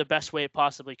the best way it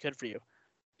possibly could for you.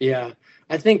 Yeah,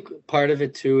 I think part of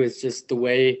it too is just the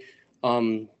way,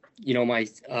 my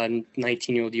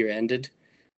 19-year-old year ended.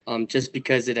 Just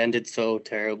because it ended so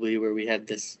terribly, where we had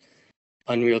this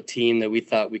unreal team that we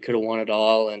thought we could have won it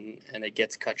all, and it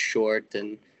gets cut short,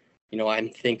 and I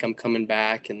think I'm coming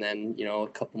back, and then a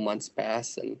couple months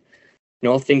pass, and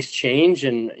things change,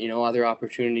 and other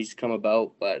opportunities come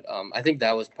about. But I think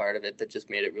that was part of it that just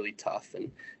made it really tough,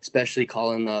 and especially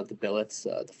calling the Billets,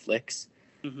 the Flicks.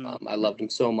 Mm-hmm. I loved them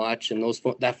so much, and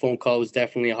that phone call was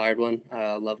definitely a hard one.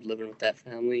 I loved living with that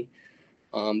family.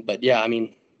 But yeah, I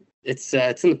mean, it's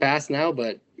in the past now,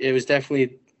 but it was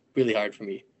definitely really hard for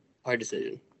me. Hard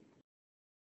decision.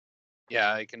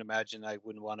 Yeah, I can imagine. I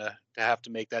wouldn't want to have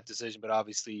to make that decision, but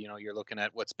obviously, you're looking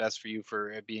at what's best for you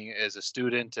for being as a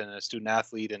student and a student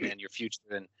athlete and your future.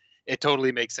 And it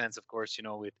totally makes sense. Of course, it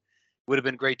would have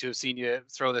been great to have seen you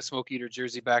throw the Smoke Eater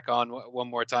jersey back on one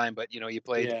more time. But, you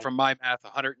played, from my math,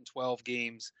 112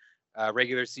 games,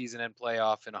 regular season and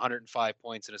playoff, and 105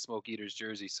 points in a Smoke Eaters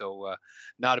jersey. So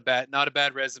not a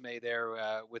bad resume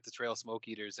there with the Trail Smoke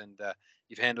Eaters. And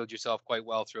you've handled yourself quite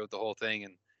well throughout the whole thing.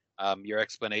 And your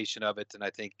explanation of it, and I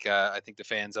think the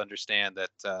fans understand that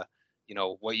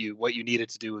what you needed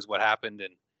to do is what happened,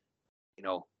 and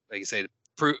like you say,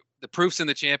 the proof's in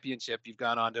the championship. You've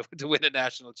gone on to win a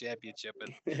national championship,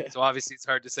 and so obviously it's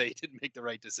hard to say you didn't make the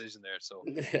right decision there. So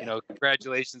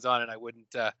congratulations on it. I wouldn't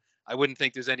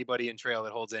think there's anybody in Trail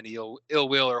that holds any ill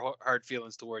will or hard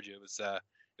feelings towards you.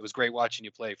 It was great watching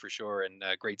you play for sure, and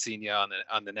great seeing you on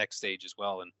the next stage as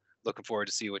well, and looking forward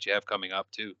to see what you have coming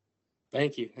up too.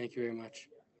 Thank you very much.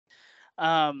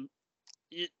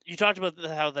 You talked about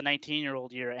how the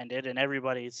 19-year-old year ended, and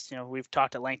everybody's, we've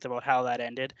talked at length about how that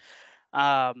ended.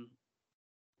 Have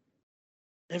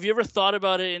you ever thought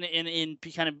about it in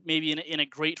kind of maybe in a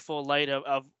grateful light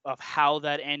of how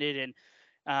that ended,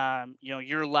 and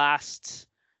your last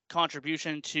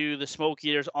contribution to the Smoke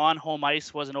Eaters on home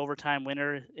ice was an overtime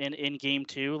winner in game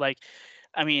 2? Like,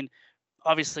 I mean,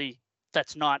 obviously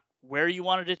that's not where you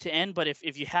wanted it to end, but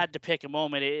if you had to pick a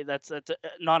moment, that's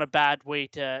not a bad way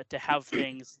to have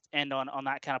things end on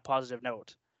that kind of positive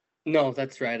note. No,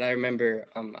 that's right. I remember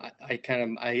I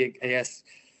guess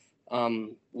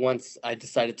once I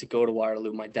decided to go to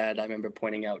Waterloo, my dad, I remember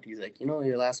pointing out, he's like,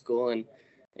 your last goal in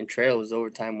Trail was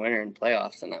overtime winner in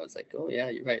playoffs, and I was like, oh yeah,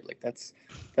 you're right. Like that's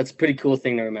a pretty cool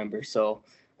thing to remember. So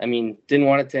I mean, didn't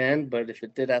want it to end, but if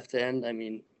it did have to end, I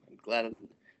mean, I'm glad it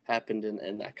happened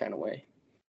in that kind of way.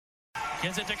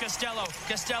 Gives it to Costello.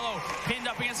 Costello pinned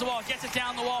up against the wall. Gets it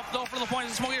down the wall. Though for LaPointe.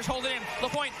 The Smoke Eaters hold it in.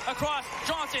 LaPointe across.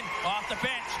 Johnson off the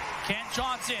bench. Kent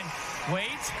Johnson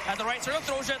waits at the right circle.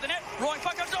 Throws it at the net. Rolling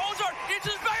puck comes to Ozar. Into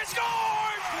his back and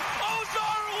scores!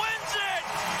 Ozar wins it!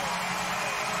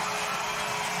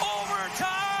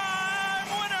 Overtime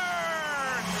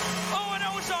winner! Owen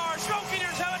Ozar. Smoke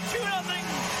Eaters have a 2-0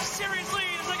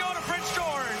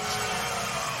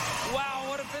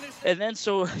 And then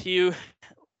so you,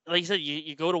 like you said,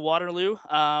 you go to Waterloo.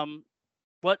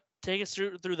 Take us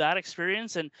through that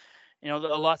experience, and a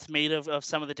lot's made of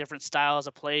some of the different styles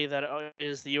of play that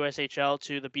is the USHL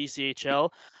to the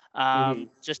BCHL.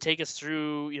 Just take us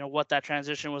through what that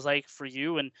transition was like for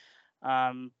you, and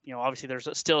obviously there's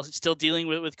still dealing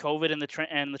with COVID and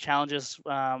the challenges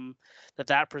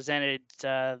that presented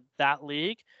that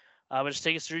league. But just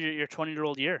take us through your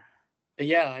 20-year-old year.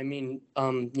 Yeah, I mean,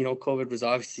 COVID was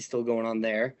obviously still going on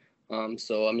there.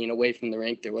 So I mean, away from the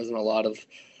rink, there wasn't a lot of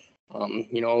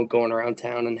going around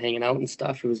town and hanging out and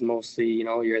stuff. It was mostly,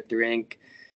 you're at the rink,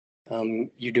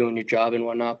 you're doing your job and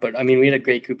whatnot. But I mean, we had a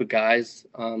great group of guys.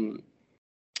 We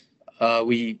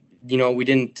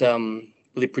didn't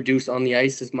really produce on the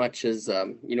ice as much as,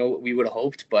 we would have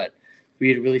hoped, but we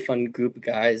had a really fun group of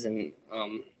guys. And,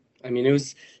 I mean, it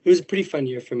was a pretty fun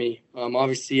year for me.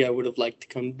 Obviously I would have liked to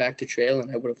come back to trail, and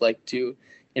I would have liked to,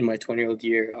 in my 20-year-old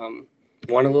year,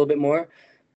 won a little bit more.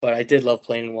 But I did love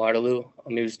playing in Waterloo.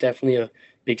 It was definitely a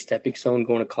big stepping stone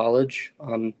going to college.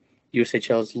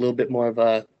 USHL is a little bit more of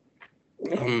a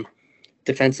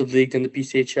defensive league than the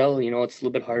BCHL. It's a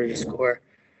little bit harder to score.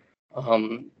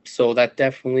 So that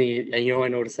definitely, I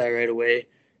noticed that right away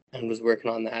and was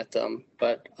working on that.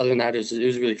 But other than that, it was a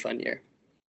really fun year.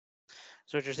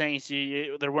 So what you're saying is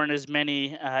there weren't as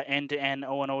many end-to-end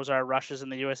Ozar rushes in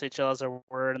the USHL as there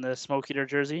were in the Smoke Eater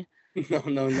jersey?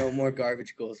 No more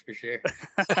garbage goals for sure.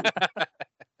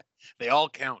 They all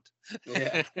count.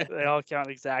 Yeah. They all count,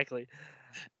 exactly.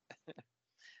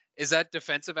 Is that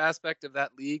defensive aspect of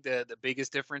that league the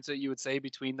biggest difference that you would say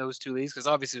between those two leagues? Because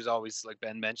obviously there's always, like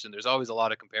Ben mentioned, there's always a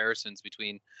lot of comparisons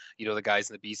between, the guys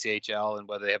in the BCHL and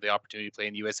whether they have the opportunity to play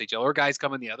in the USHL, or guys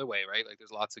coming the other way, right? Like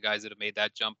there's lots of guys that have made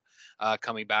that jump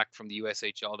coming back from the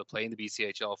USHL to play in the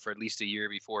BCHL for at least a year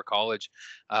before college.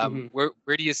 Where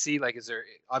do you see, like,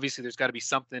 obviously there's got to be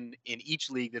something in each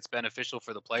league that's beneficial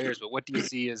for the players, but what do you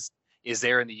see is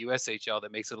there in the USHL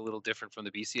that makes it a little different from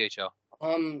the BCHL?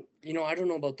 I don't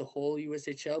know about the whole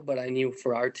USHL, but I knew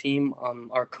for our team,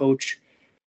 our coach,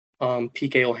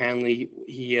 PK O'Hanley,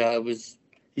 he's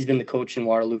been the coach in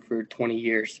Waterloo for 20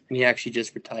 years, and he actually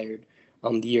just retired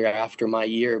the year after my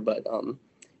year. But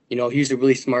he's a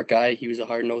really smart guy. He was a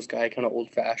hard-nosed guy, kind of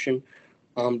old-fashioned,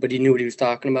 but he knew what he was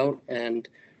talking about. And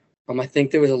I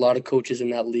think there was a lot of coaches in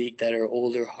that league that are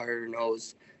older,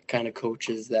 harder-nosed kind of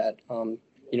coaches that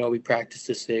we practice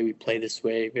this way, we play this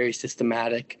way, very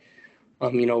systematic.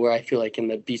 Where I feel like in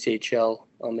the BCHL,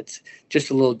 it's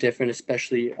just a little different,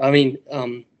 especially,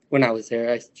 when I was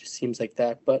there, it just seems like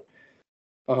that. But,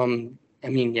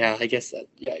 I guess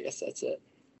that's it.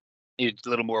 You're a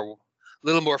little more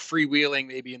freewheeling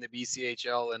maybe in the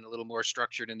BCHL and a little more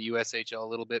structured in the USHL a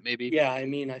little bit maybe. Yeah,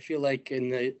 I feel like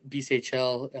in the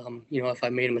BCHL, if I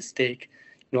made a mistake,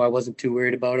 I wasn't too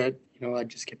worried about it. I'd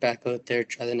just get back out there,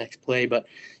 try the next play. But,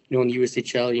 in the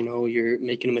USHL, you're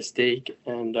making a mistake,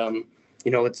 and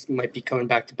it might be coming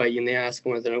back to bite you in the ass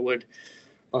more than it would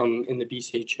in the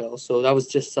BCHL. So that was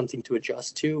just something to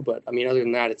adjust to. But, other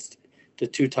than that, it's the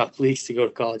two top leagues to go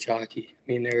to college hockey.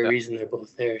 There's a reason they're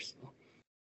both there. So.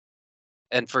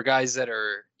 And for guys that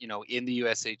are, in the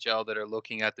USHL that are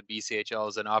looking at the BCHL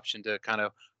as an option to kind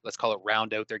of, let's call it,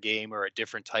 round out their game or a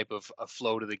different type of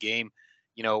flow to the game,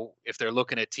 if they're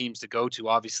looking at teams to go to,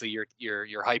 obviously you're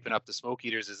hyping up the Smoke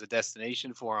Eaters as a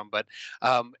destination for them. But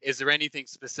is there anything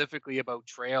specifically about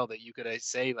trail that you could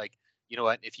say, like, you know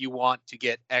what, if you want to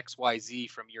get X, Y, Z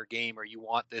from your game, or you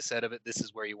want this out of it, this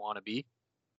is where you want to be?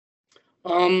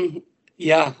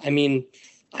 Yeah, I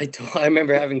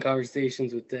remember having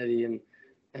conversations with Eddie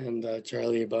and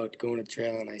Charlie about going to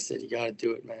trail, and I said, you got to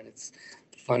do it, man. It's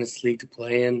the funnest league to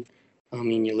play in.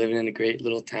 You're living in a great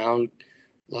little town.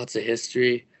 Lots of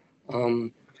history.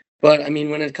 But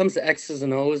when it comes to X's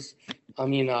and O's,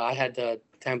 I had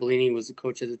Tambolini was the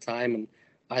coach at the time, and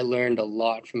I learned a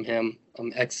lot from him,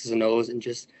 X's and O's, and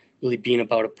just really being a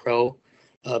pro.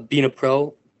 And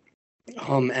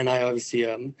I obviously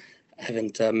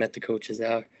haven't met the coaches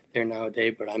out there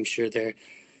nowadays, but I'm sure they're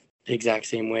the exact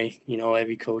same way.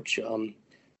 Every coach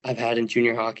I've had in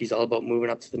junior hockey is all about moving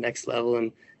up to the next level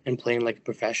and playing like a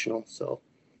professional. So.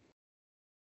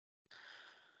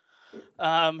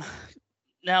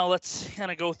 Now let's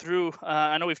kind of go through.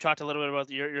 I know we've talked a little bit about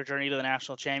your journey to the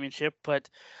national championship, but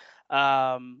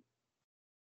what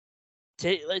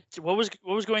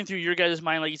was going through your guys'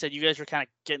 mind? Like you said, you guys were kind of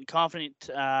getting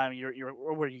confident.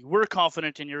 You were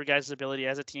confident in your guys' ability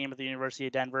as a team at the University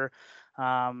of Denver,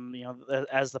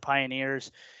 as the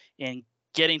Pioneers, in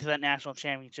getting to that national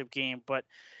championship game. But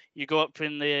you go up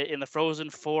in the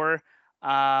Frozen Four.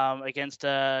 against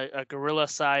a guerrilla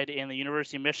side in the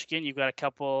University of Michigan. You've got a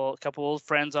couple old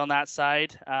friends on that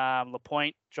side,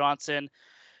 LaPointe, Johnson.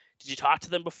 Did you talk to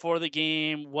them before the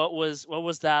game? What was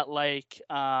that like?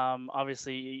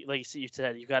 Obviously, like you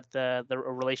said, you got the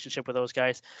relationship with those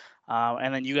guys,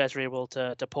 and then you guys were able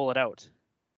to pull it out.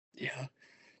 Yeah.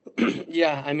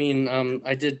 Yeah, I mean,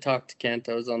 I did talk to Kent.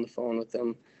 I was on the phone with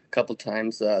him a couple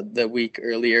times the week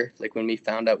earlier, like when we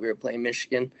found out we were playing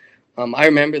Michigan. I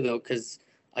remember, though, because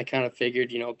I kind of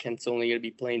figured, Kent's only going to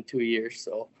be playing 2 years,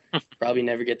 so probably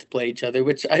never get to play each other,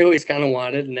 which I always kind of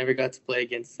wanted and never got to play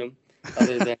against him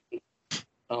other than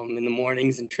in the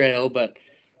mornings and trail. But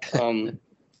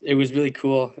it was really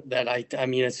cool that I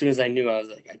mean, as soon as I knew, I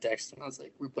texted him. I was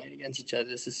like, we're playing against each other.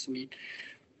 This is sweet.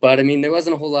 But, I mean, there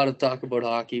wasn't a whole lot of talk about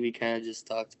hockey. We kind of just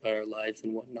talked about our lives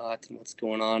and whatnot and what's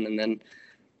going on. And then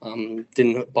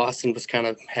Boston was kind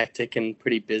of hectic and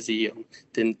pretty busy.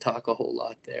 Didn't talk a whole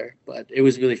lot there. But it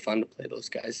was really fun to play those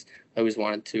guys. I always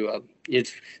wanted to.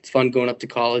 It's fun going up to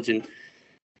college and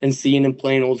seeing and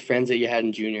playing old friends that you had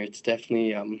in junior. It's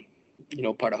definitely,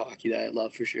 part of hockey that I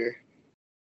love for sure.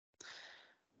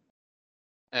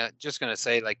 Just going to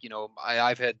say,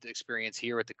 I've had experience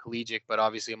here at the collegiate, but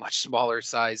obviously a much smaller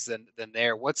size than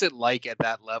there. What's it like at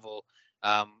that level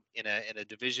in a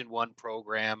Division I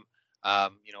program, a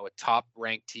top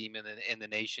ranked team in the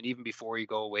nation, even before you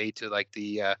go away to like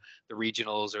the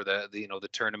regionals or the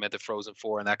tournament, the Frozen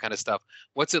Four and that kind of stuff?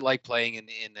 What's it like playing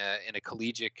in a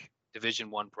collegiate Division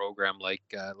I program like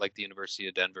the University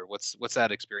of Denver? What's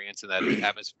that experience and that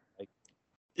atmosphere like?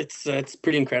 It's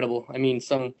pretty incredible. I mean,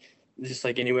 just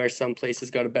like anywhere, some places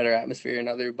got a better atmosphere than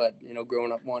other, but,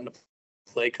 growing up wanting to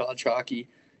play college hockey,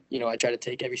 I try to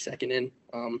take every second in.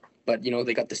 But,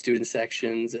 they got the student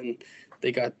sections and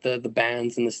they got the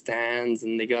bands and the stands,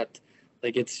 and they got,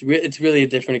 like, it's really a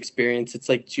different experience. It's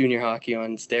like junior hockey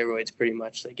on steroids, pretty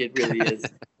much. Like, it really is.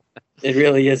 It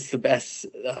really is the best,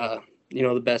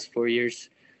 the best 4 years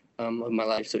of my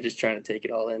life. So just trying to take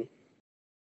it all in.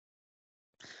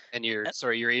 And you're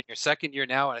in your second year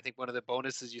now, and I think one of the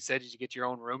bonuses you said is you get your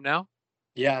own room now.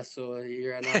 Yeah, so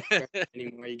you're not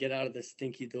anymore. You get out of the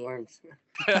stinky dorms.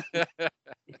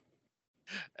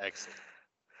 Excellent.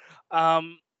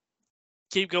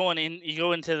 Keep going in. You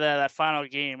go into that final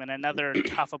game and another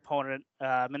tough opponent,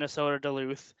 Minnesota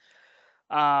Duluth.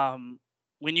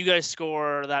 When you guys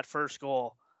score that first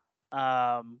goal,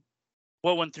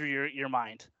 what went through your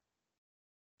mind?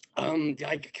 I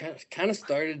kind of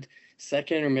started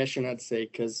second intermission, I'd say,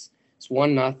 because it's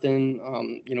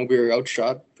 1-0. We were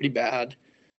outshot pretty bad.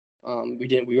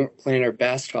 We weren't playing our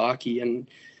best hockey, and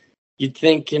you'd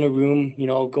think in a room,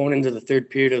 going into the third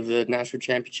period of the national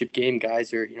championship game,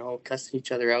 guys are, cussing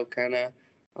each other out, kind of,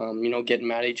 getting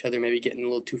mad at each other, maybe getting a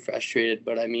little too frustrated.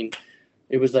 But I mean,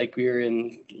 it was like we were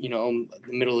in, the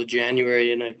middle of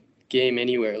January in a game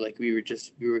anywhere. Like we were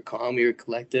calm, we were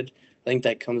collected. I think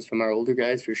that comes from our older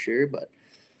guys for sure, but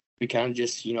we kind of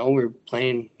just, we're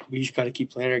playing, we just got to keep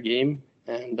playing our game,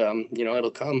 and, it'll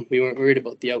come. We weren't worried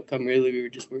about the outcome, really. We were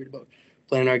just worried about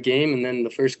playing our game, and then the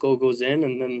first goal goes in,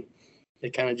 and then they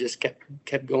kind of just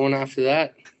kept going after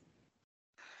that.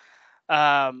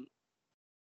 And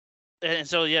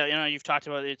so, yeah, you've talked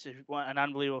about it's an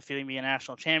unbelievable feeling being a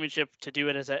national championship. To do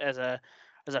it as a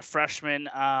freshman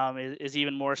is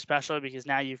even more special, because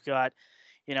now you've got,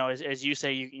 as you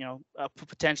say,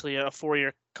 potentially a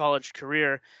 4-year college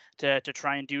career to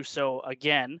try and do so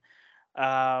again.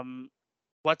 Before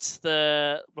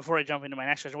I jump into my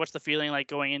next question, what's the feeling like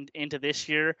going into this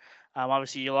year?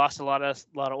 Obviously you lost a lot of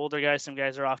older guys. Some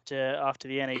guys are off to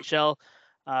the NHL.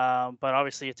 But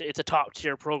obviously it's a top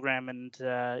tier program, and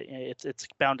it's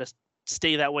bound to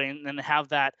stay that way and have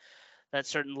that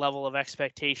certain level of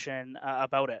expectation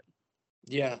about it.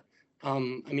 Yeah. I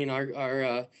mean,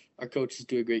 our coaches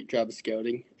do a great job of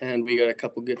scouting, and we got a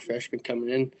couple good freshmen coming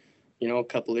in, a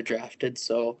couple are drafted.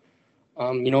 So,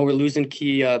 we're losing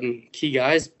key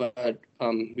guys, but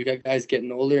we got guys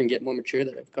getting older and getting more mature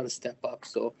that have got to step up.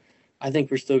 So I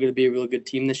think we're still going to be a real good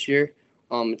team this year.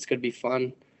 It's going to be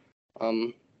fun.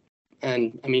 And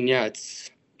I mean, yeah, it's,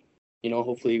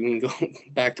 hopefully we can go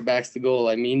back-to-back's the goal.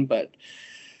 I mean, but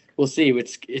we'll see. We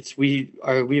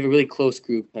have a really close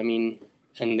group. I mean,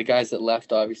 and the guys that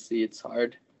left, obviously it's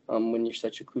hard when you're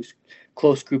such a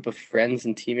close group of friends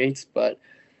and teammates. But,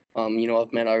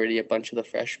 I've met already a bunch of the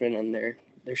freshmen, and they're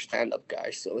stand-up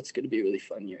guys. So it's going to be a really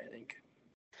fun year, I think.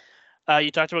 You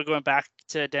talked about going back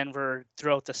to Denver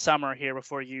throughout the summer here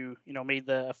before you made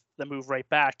the move right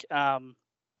back.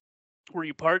 Were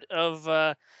you part of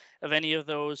of any of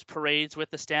those parades with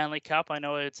the Stanley Cup? I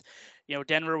know it's,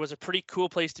 Denver was a pretty cool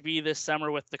place to be this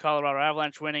summer with the Colorado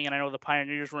Avalanche winning, and I know the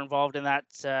Pioneers were involved in that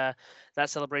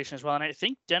celebration as well. And I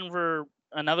think Denver,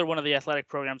 another one of the athletic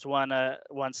programs, won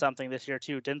something this year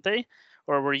too, didn't they?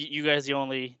 Or were you guys the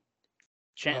only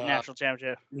national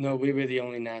championship? No, we were the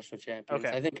only national champions.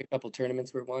 Okay. I think a couple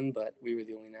tournaments were won, but we were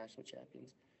the only national champions.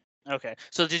 Okay.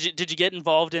 So did you get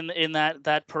involved in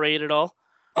that parade at all?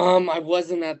 I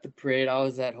wasn't at the parade. I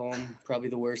was at home. Probably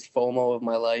the worst FOMO of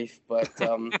my life, but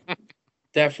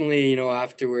definitely,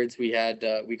 afterwards we got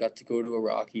to go to a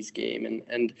Rockies game,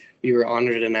 and we were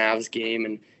honored at an Avs game,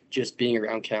 and just being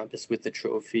around campus with the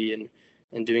trophy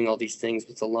and doing all these things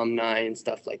with alumni and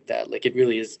stuff like that. Like, it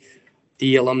really is,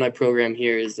 the alumni program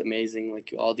here is amazing.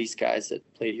 Like, all these guys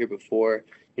that played here before,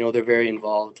 they're very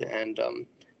involved, and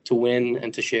to win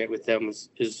and to share it with them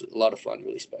is a lot of fun,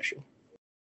 really special.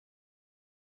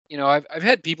 I've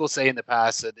had people say in the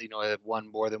past that, they've won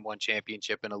more than one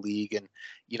championship in a league. And,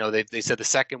 they said the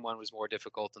second one was more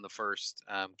difficult than the first,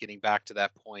 getting back to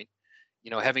that point.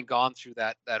 Having gone through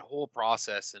that whole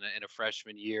process in a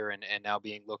freshman year and now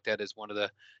being looked at as one of the,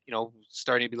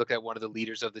 starting to be looked at one of the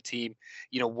leaders of the team,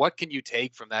 what can you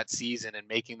take from that season and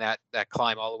making that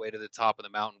climb all the way to the top of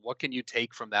the mountain? What can you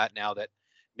take from that now that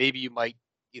maybe you might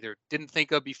either didn't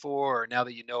think of before, or now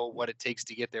that you know what it takes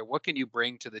to get there? What can you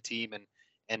bring to the team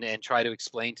and try to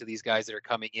explain to these guys that are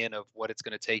coming in of what it's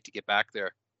going to take to get back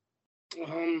there?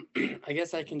 I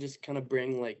guess I can just kind of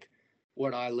bring like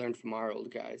what I learned from our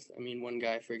old guys. I mean, one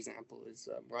guy, for example, is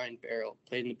Ryan Barrell,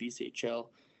 played in the BCHL,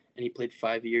 and he played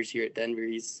 5 years here at Denver.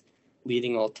 He's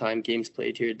leading all-time games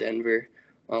played here at Denver.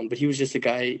 But he was just a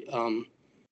guy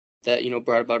that,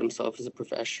 brought about himself as a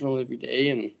professional every day.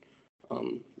 And,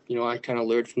 I kind of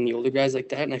learned from the older guys like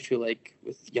that. And I feel like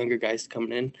with younger guys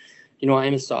coming in, I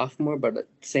am a sophomore, but at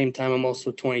the same time, I'm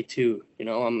also 22.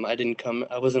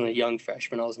 I wasn't a young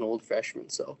freshman. I was an old freshman.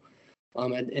 So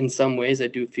in some ways, I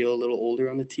do feel a little older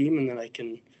on the team, and then I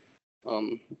can,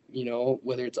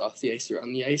 whether it's off the ice or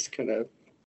on the ice, kind of,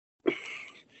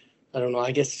 I don't know,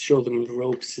 I guess show them the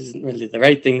ropes isn't really the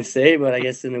right thing to say, but I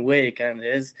guess in a way it kind of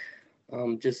is.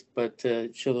 But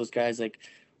to show those guys like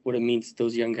what it means,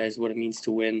 those young guys, what it means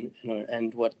to win,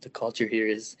 and what the culture here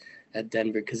is at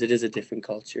Denver, because it is a different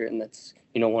culture, and that's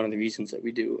one of the reasons that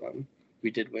we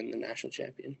did win the national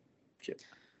championship.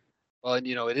 Well, and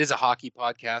it is a hockey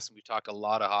podcast, and we talk a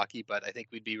lot of hockey, but I think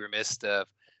we'd be remiss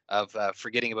of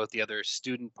forgetting about the other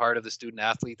student part of the student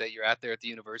athlete that you're at there at the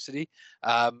university.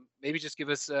 Maybe just give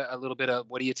us a little bit of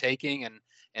what are you taking,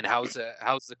 and how's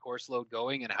the course load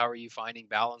going, and how are you finding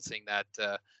balancing that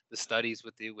the studies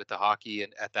with the hockey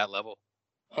and at that level?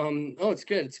 It's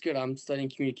good. It's good. I'm studying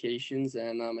communications,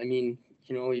 and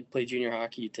you play junior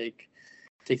hockey, you take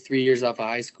 3 years off of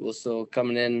high school. So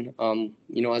coming in,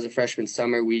 as a freshman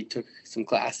summer, we took some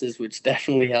classes, which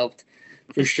definitely helped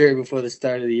for sure before the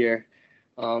start of the year.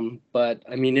 But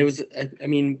it was,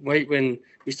 right when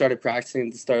we started practicing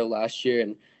at the start of last year,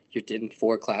 and you're getting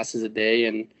 4 classes a day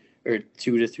or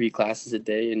 2 to 3 classes a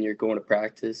day, and you're going to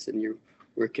practice and you're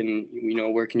working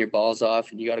your balls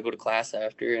off, and you got to go to class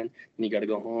after, and you got to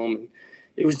go home. And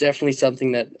it was definitely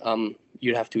something that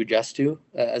you'd have to adjust to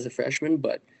as a freshman.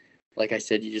 But like I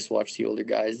said, you just watch the older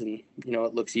guys, and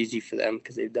it looks easy for them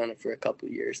because they've done it for a couple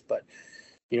of years. But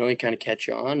you kind of catch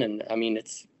on, and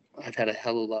I've had a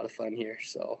hell of a lot of fun here,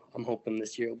 so I'm hoping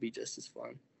this year will be just as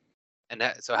fun. And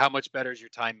so how much better is your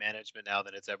time management now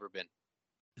than it's ever been?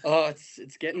 Oh,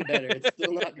 it's getting better. It's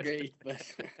still not great, but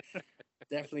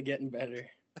definitely getting better.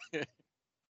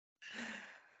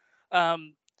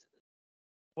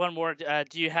 One more.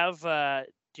 Do you have a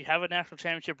national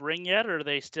championship ring yet, or are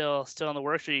they still in the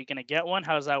works? Are you going to get one?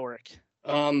 How does that work?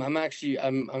 I'm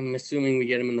assuming we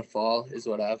get them in the fall, is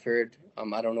what I've heard.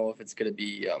 I don't know if it's going to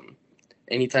be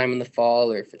anytime in the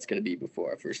fall or if it's going to be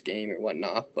before our first game or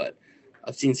whatnot, but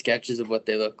I've seen sketches of what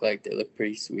they look like. They look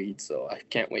pretty sweet, so I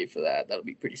can't wait for that. That'll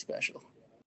be pretty special.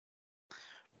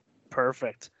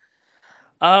 Perfect.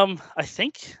 I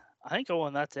think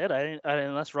that's it.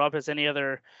 Unless Rob has any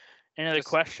other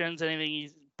questions, anything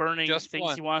he's burning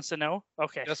things he wants to know.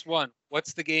 Okay. Just one.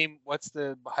 What's the game? What's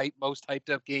the most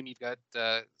hyped up game you've got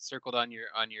circled on your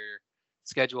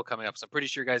schedule coming up? So I'm pretty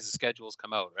sure guys' schedules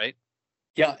come out, right?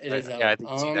 Yeah, it is out. Yeah, I think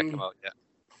you see that come out. Yeah.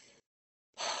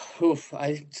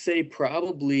 I'd say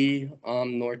probably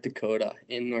North Dakota,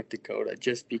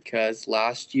 just because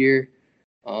last year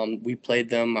we played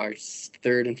them our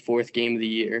 3rd and 4th game of the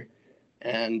year,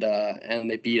 and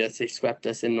they beat us. They swept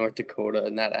us in North Dakota,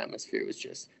 and that atmosphere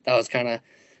was that was kind of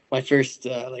my first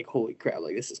holy crap,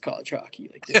 like this is college hockey.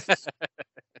 Like this is,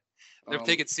 They're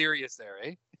taking it serious there,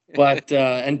 eh? But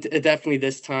and definitely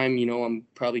this time, I'm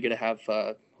probably gonna have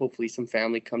hopefully some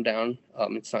family come down.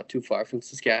 It's not too far from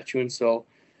Saskatchewan, so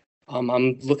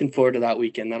I'm looking forward to that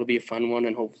weekend. That'll be a fun one,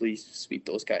 and hopefully sweep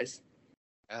those guys.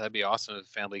 Yeah, that'd be awesome if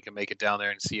the family can make it down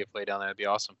there and see you play down there. That'd be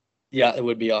awesome. Yeah, it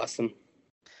would be awesome.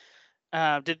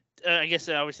 I guess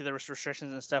obviously there was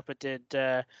restrictions and stuff, but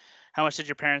how much did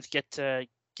your parents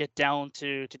get down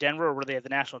to Denver, or were they at the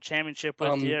national championship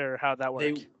with you, or how'd that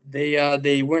work?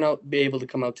 They weren't able to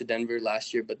come out to Denver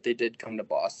last year, but they did come to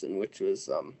Boston, which was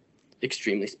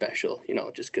extremely special.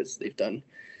 Just because they've done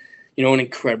an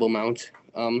incredible amount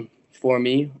for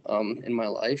me in my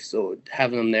life. So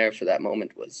having them there for that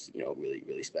moment was really,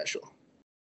 really special.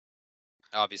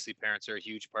 Obviously, parents are a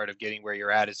huge part of getting where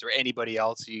you're at. Is there anybody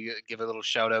else you give a little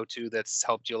shout out to that's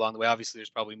helped you along the way? Obviously, there's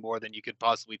probably more than you could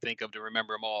possibly think of to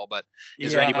remember them all, but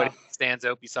is there anybody that stands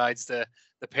out besides the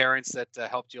parents that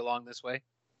helped you along this way?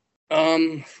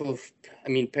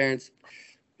 Parents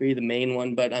be the main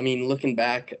one, but looking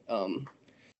back,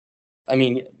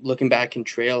 looking back in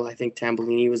trail, I think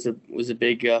Tambellini was a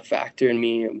big factor in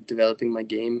me developing my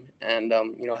game and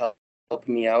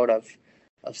helping me out.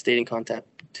 I've stayed in contact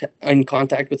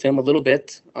with him a little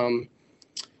bit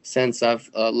since I've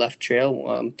left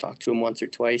trail. Talked to him once or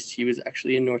twice. He was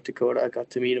actually in North Dakota. I got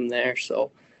to meet him there.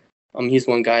 So he's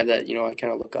one guy that I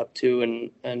kind of look up to,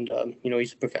 and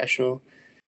he's a professional.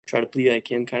 Try to be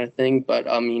like him, kind of thing. But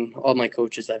all my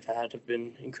coaches I've had have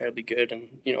been incredibly good,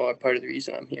 and are part of the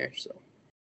reason I'm here. So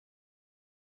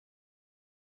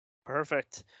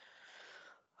perfect.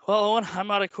 Well, Owen,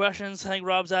 I'm out of questions. I think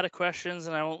Rob's out of questions,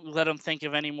 and I won't let him think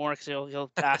of any more because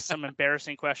he'll ask some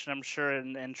embarrassing question, I'm sure,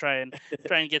 and try and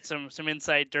get some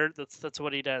inside dirt. That's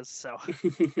what he does. So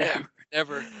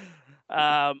never.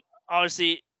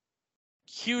 Obviously,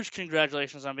 huge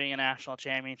congratulations on being a national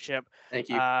championship. Thank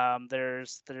you.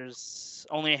 There's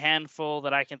only a handful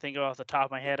that I can think of off the top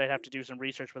of my head. I'd have to do some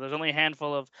research, but there's only a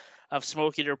handful of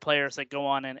Smoke Eater players that go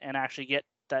on and actually get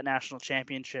that national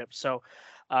championship. So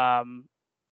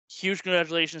huge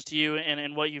congratulations to you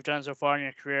and what you've done so far in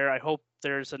your career. I hope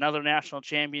there's another national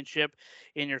championship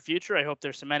in your future. I hope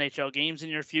there's some NHL games in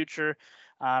your future,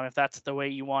 if that's the way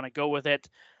you want to go with it.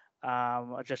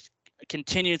 Just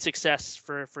continued success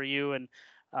for you, and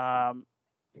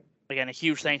again, a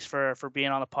huge thanks for being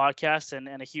on the podcast,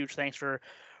 and a huge thanks for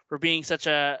being such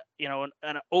a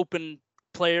an open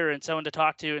player and someone to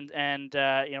talk to, and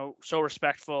so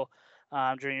respectful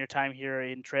during your time here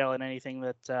in trail and anything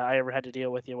that I ever had to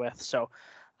deal with you with. So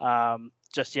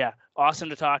awesome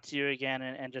to talk to you again,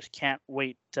 and just can't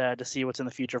wait to see what's in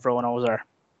the future for Owen Ozar.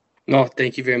 No,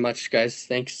 thank you very much, guys.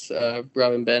 Thanks,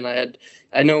 Rob and Ben.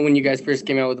 I know when you guys first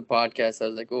came out with the podcast, I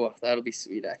was like, oh, that'll be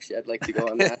sweet. Actually, I'd like to go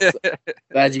on that. So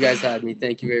glad you guys had me.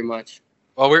 Thank you very much.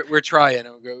 Well, we're trying.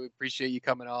 We appreciate you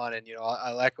coming on, and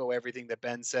I'll echo everything that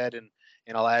Ben said, and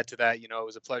I'll add to that. It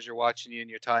was a pleasure watching you in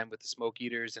your time with the Smoke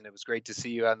Eaters, and it was great to see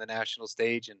you on the national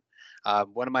stage. And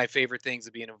one of my favorite things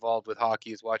of being involved with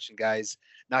hockey is watching guys,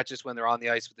 not just when they're on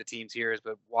the ice with the teams here,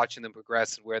 but watching them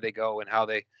progress and where they go and how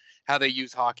they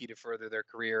use hockey to further their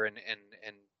career, and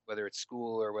whether it's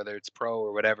school or whether it's pro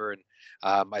or whatever. And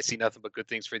I see nothing but good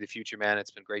things for the future, man.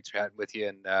 It's been great chatting with you,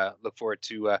 and look forward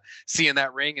to seeing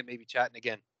that ring and maybe chatting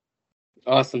again.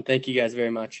 Awesome. Thank you guys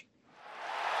very much.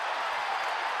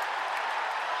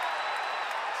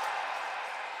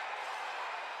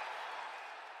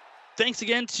 Thanks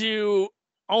again to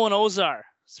Owen Ozar,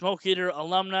 Smoke Eater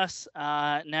alumnus,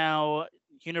 now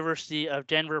University of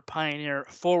Denver Pioneer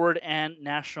forward and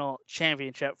national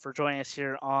championship, for joining us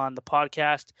here on the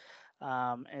podcast.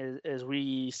 As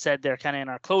we said there kind of in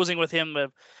our closing with him,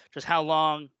 of just how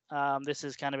long this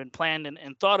has kind of been planned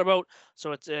and thought about.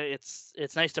 So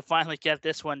it's nice to finally get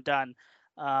this one done.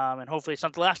 And hopefully it's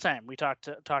not the last time we talked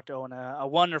to Owen. A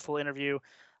wonderful interview.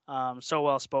 So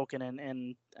well spoken,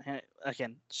 and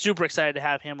again, super excited to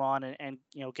have him on and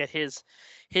get his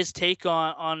take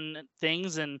on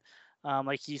things, and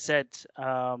like he said,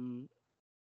 that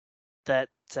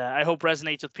I hope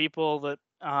resonates with people, that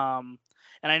and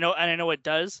I know it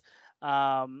does.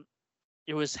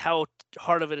 It was how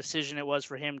hard of a decision it was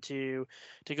for him to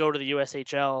go to the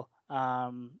USHL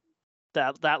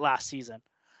that last season,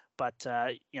 but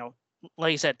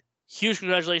like I said, huge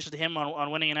congratulations to him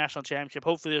on winning a national championship.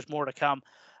 Hopefully there's more to come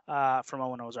from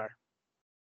Owen Ozar.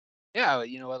 Yeah,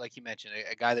 you know what, like you mentioned,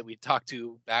 a guy that we talked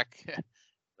to back,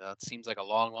 well, it seems like a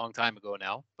long, long time ago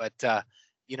now, but, that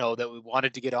we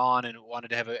wanted to get on and wanted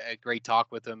to have a great talk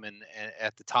with him. And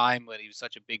at the time, when he was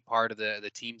such a big part of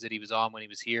the teams that he was on when he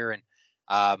was here, and,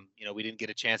 we didn't get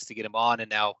a chance to get him on. And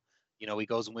now, he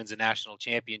goes and wins a national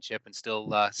championship and still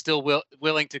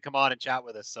willing to come on and chat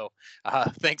with us. So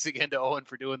thanks again to Owen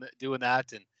for doing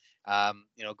that. And,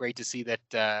 great to see that,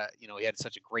 he had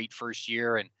such a great first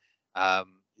year, and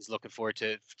he's looking forward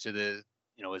to the,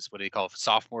 his, what do you call it,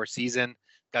 sophomore season.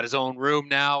 Got his own room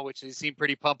now, which he seemed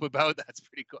pretty pumped about. That's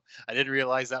pretty cool. I didn't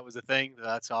realize that was a thing.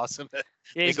 That's awesome.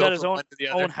 Yeah, he's got his own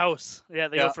house. Yeah,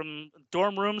 they go from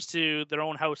dorm rooms to their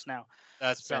own house now.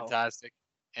 That's fantastic.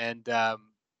 And I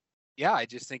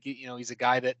just think he's a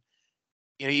guy that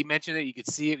he mentioned that you could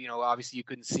see it. Obviously you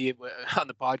couldn't see it on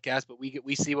the podcast, but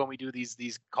we see when we do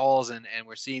these calls and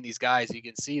we're seeing these guys. You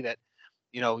can see that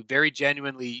very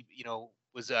genuinely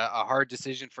was a hard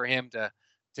decision for him to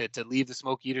leave the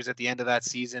Smoke Eaters at the end of that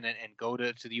season and go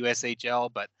to the USHL.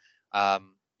 But,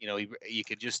 you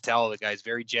could just tell the guy's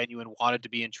very genuine, wanted to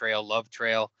be in trail, loved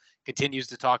trail, continues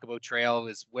to talk about trail,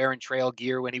 was wearing trail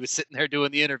gear when he was sitting there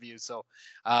doing the interview. So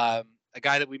a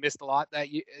guy that we missed a lot that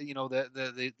year,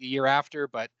 the year after,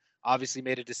 but obviously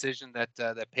made a decision that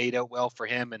paid out well for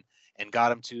him and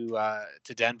got him to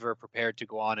Denver, prepared to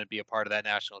go on and be a part of that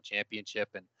national championship,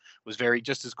 and was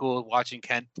just as cool watching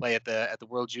Kent play at the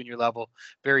World Junior level.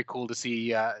 Very cool to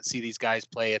see these guys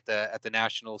play at the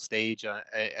national stage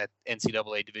at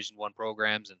NCAA Division I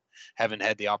programs, and haven't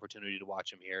had the opportunity to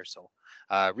watch him here. So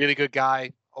really good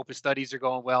guy. Hope his studies are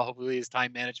going well. Hopefully his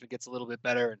time management gets a little bit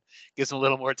better and gives him a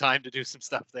little more time to do some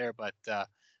stuff there. But it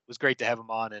was great to have him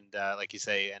on, and like you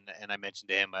say, and I mentioned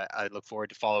to him, I look forward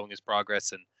to following his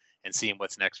progress and seeing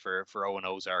what's next for Owen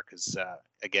Ozar, because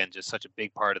again, just such a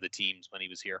big part of the teams when he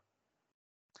was here.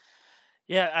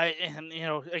 Yeah,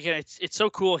 again, it's so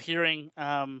cool hearing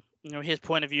his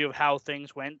point of view of how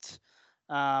things went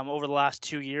over the last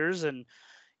 2 years, and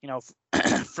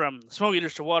from Smoke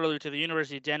Eaters to Waterloo to the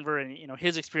University of Denver, and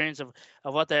his experience of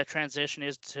what that transition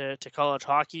is to college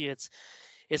hockey. It's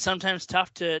sometimes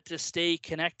tough to stay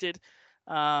connected.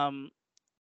 Once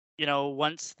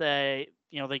they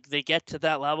get to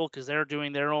that level, because they're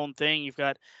doing their own thing. You've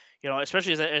got,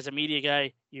 especially as a media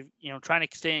guy, trying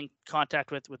to stay in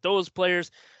contact with those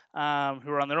players who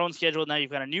are on their own schedule. Now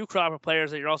you've got a new crop of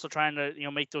players that you're also trying to,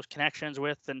 make those connections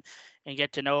with and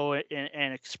get to know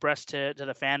and express to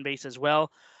the fan base as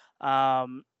well.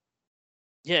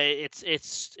 It's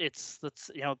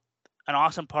an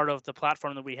awesome part of the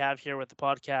platform that we have here with the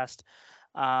podcast,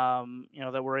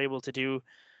 that we're able to do,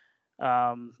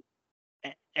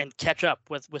 and catch up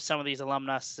with some of these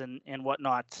alumnus and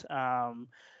whatnot. Or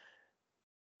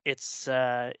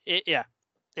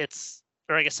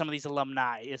I guess some of these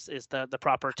alumni is the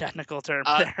proper technical term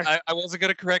there. I wasn't going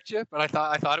to correct you, but I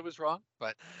thought it was wrong.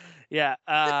 But yeah,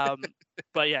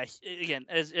 but yeah, again,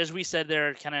 as we said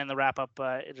there, kind of in the wrap up,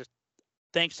 just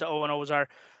thanks to Owen Ozar.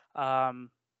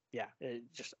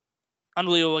 Just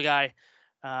unbelievable guy,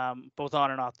 both on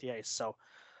and off the ice. So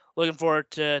looking forward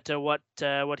to what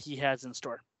he has in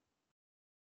store.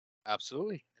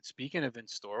 Absolutely. And speaking of in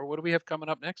store, what do we have coming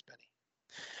up next, Benny?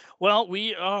 Well,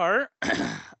 we are.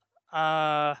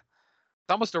 It's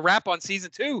almost a wrap on season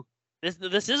 2.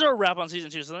 This is our wrap on season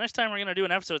 2. So the next time we're going to do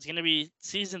an episode, it's going to be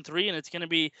season 3, and it's going to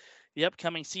be the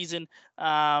upcoming season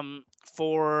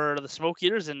for the Smoke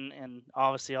Eaters, and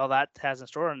obviously all that has in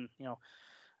store. And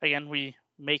again, we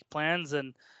make plans,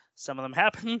 and some of them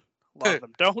happen, a lot of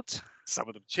them don't. Some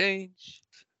of them change.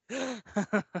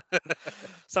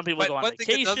 Some people go on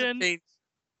vacation.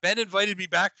 Ben invited me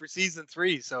back for season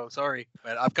 3, so sorry,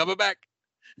 but I'm coming back.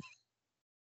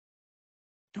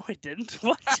 No, I didn't.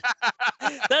 What?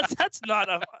 That's not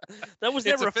a. That was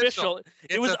never official.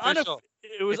 It was unofficial.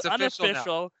 It was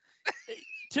unofficial.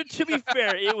 To be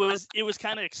fair, it was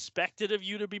kind of expected of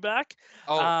you to be back.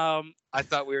 Oh, I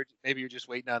thought maybe you're just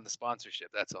waiting on the sponsorship.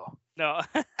 That's all. No.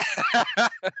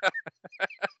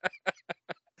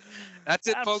 That's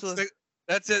it, folks.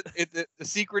 That's it. The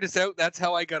secret is out. That's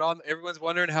how I got on. Everyone's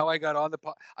wondering how I got on the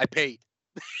I paid.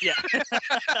 Yeah.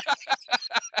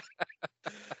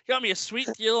 Got me a sweet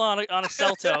deal on a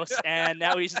Celtos, and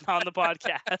now he's on the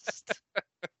podcast.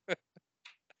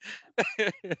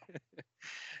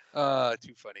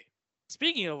 Too funny.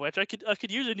 Speaking of which, I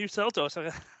could use a new Celtos.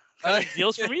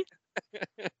 Deals for me?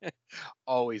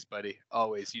 Always, buddy.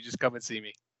 Always. You just come and see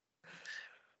me.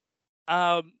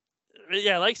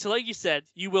 Yeah, like you said,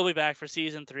 you will be back for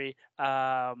season 3.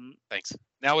 Thanks.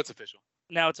 Now it's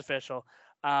official.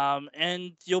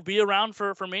 And you'll be around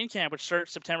for main camp, which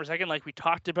starts September 2nd, like we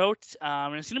talked about.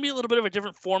 And it's going to be a little bit of a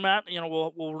different format.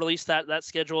 We'll release that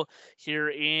schedule here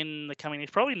in the coming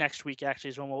weeks. Probably next week, actually,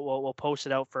 is when we'll post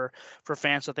it out for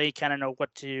fans so they kind of know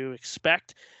what to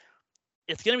expect.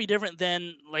 It's going to be different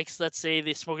than, let's say,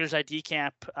 the Smokers ID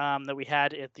camp that we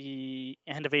had at the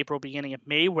end of April, beginning of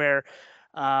May, where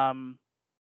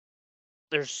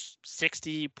There's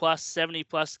 60 plus, 70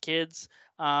 plus kids,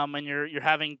 and you're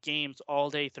having games all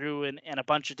day through and a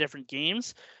bunch of different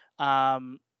games.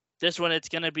 This one, it's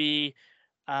going to be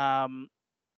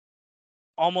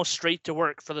almost straight to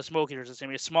work for the Smoke Eaters. It's going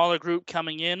to be a smaller group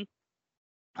coming in.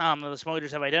 The Smoke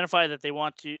Eaters have identified that they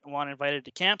want invited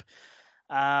to camp.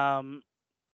 They're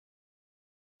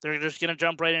just going to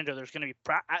jump right into it. There's going to be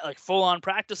full-on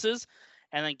practices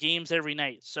and then games every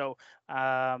night. So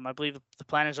I believe the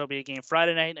plan is there'll be a game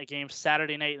Friday night, a game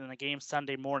Saturday night, and a game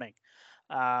Sunday morning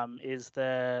is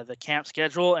the camp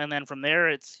schedule. And then from there,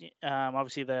 it's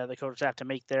obviously the coaches have to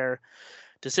make their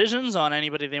decisions on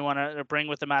anybody they want to bring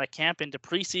with them out of camp into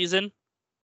preseason.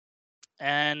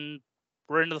 And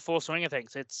we're into the full swing of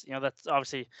things. It's, that's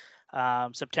obviously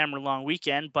September long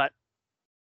weekend, but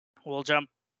we'll jump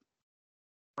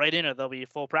right into it. There'll be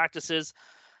full practices.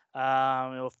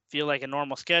 It'll feel like a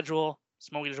normal schedule.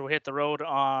 Smoke Eaters will hit the road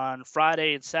on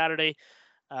Friday and Saturday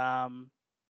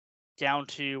down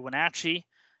to Wenatchee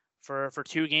for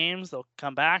 2 games. They'll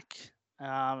come back. We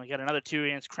got another 2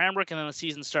 against Cranbrook, and then the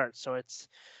season starts. So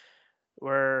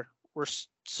we're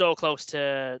so close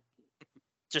to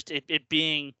just it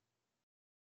being,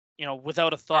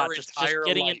 without a thought, just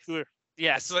getting life. into it.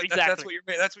 Yes, exactly.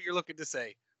 That's what you're looking to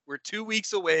say. We're 2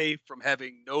 weeks away from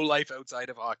having no life outside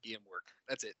of hockey and work.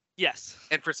 That's it. Yes.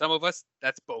 And for some of us,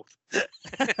 that's both.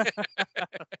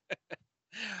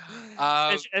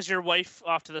 As your wife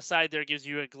off to the side there gives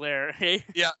you a glare, hey?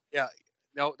 Yeah.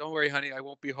 No, don't worry, honey. I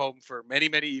won't be home for many,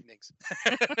 many evenings.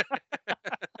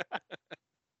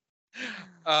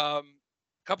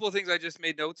 Couple of things I just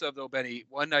made notes of, though, Benny.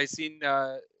 One, I seen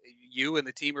you and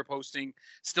the team are posting,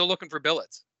 still looking for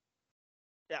billets.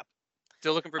 Yeah.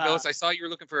 Still looking for billets. I saw you were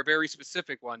looking for a very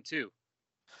specific one, too.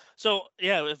 So,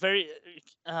 yeah, very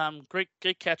great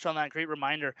catch on that. Great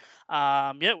reminder.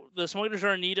 The Smoke Eaters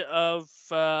are in need of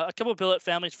a couple of billet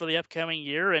families for the upcoming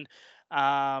year. And,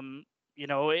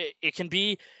 it can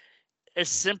be as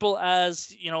simple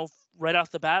as, right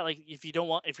off the bat, like if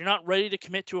you're not ready to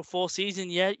commit to a full season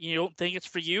yet, you don't think it's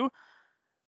for you,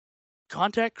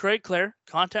 contact Craig Clare,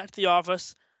 contact the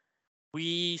office.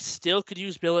 We still could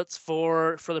use billets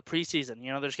for the preseason.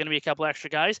 There's going to be a couple extra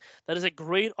guys. That is a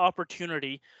great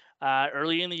opportunity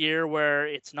early in the year where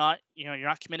it's not, you're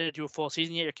not committed to a full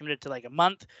season yet. You're committed to like a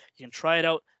month. You can try it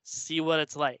out, see what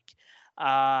it's like.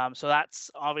 So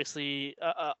that's obviously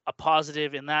a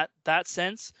positive in that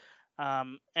sense.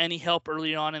 Any help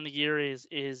early on in the year is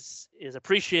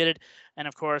appreciated. And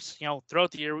of course,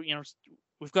 throughout the year,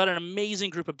 we've got an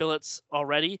amazing group of billets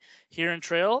already here in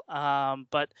Trail.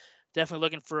 But definitely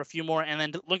looking for a few more, and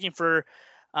then looking for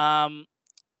one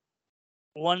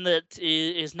that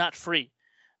is not free.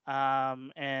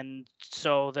 And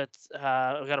so that's we've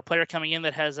got a player coming in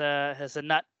that has a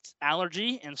nut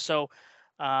allergy, and so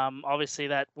obviously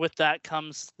that with that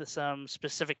comes some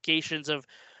specifications of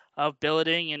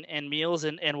billeting and meals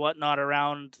and whatnot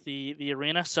around the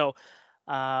arena. So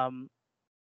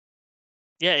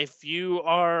if you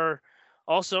are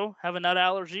also have a nut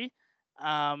allergy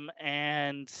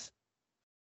and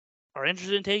are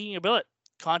interested in taking a billet,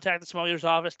 contact the Smoke Eaters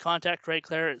office, contact Craig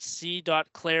Clare at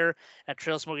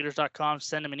c.clare@trailsmokeeaters.com,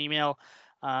 send him an email,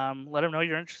 let him know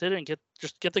you're interested, and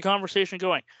get the conversation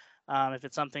going if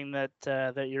it's something that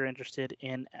you're interested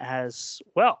in as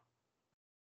well.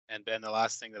 And Ben, the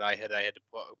last thing that I had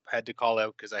to call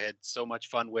out, because I had so much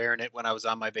fun wearing it when I was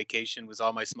on my vacation, was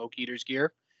all my Smoke Eaters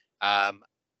gear. Have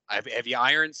you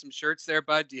ironed some shirts there,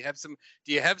 bud? Do you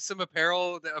have some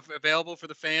apparel available for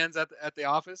the fans at the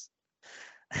office?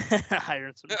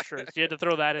 Ironed some shirts. You had to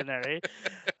throw that in there, eh?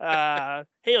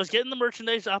 Hey, I was getting the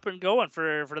merchandise up and going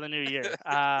for the new year.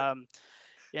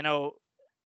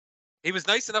 He was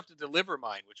nice enough to deliver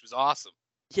mine, which was awesome.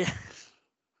 Yeah.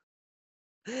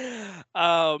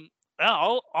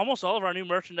 Almost all of our new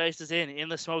merchandise is in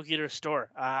the Smoke Eater store.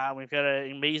 We've got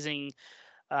an amazing,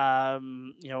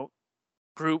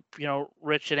 group.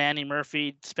 Rich and Annie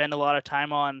Murphy spend a lot of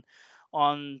time on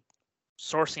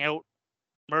sourcing out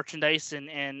merchandise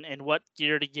and what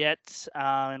gear to get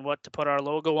and what to put our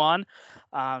logo on.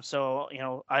 So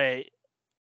I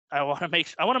want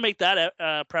to make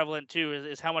that prevalent too.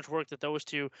 Is how much work that those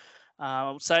two.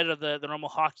 Outside of the normal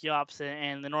hockey ops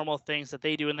and the normal things that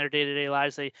they do in their day-to-day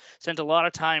lives, they spent a lot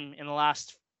of time in the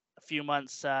last few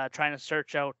months trying to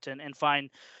search out and find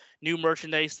new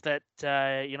merchandise that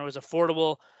is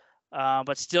affordable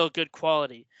but still good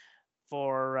quality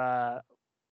for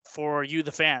you,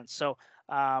 the fans. So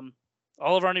all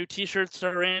of our new T-shirts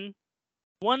are in.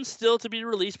 One's still to be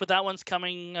released, but that one's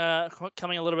coming a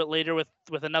little bit later with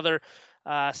another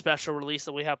special release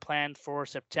that we have planned for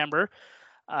September.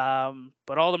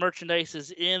 But all the merchandise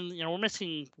is in. We're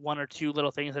missing one or two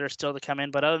little things that are still to come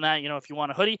in. But other than that, if you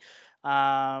want a hoodie,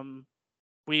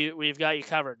 we've got you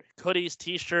covered. Hoodies,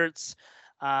 T-shirts,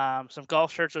 some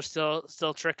golf shirts are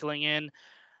still trickling in.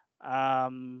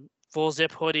 Full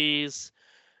zip hoodies,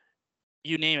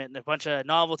 you name it. And a bunch of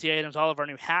novelty items. All of our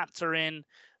new hats are in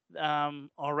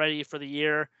already for the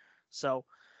year. So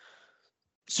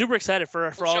super excited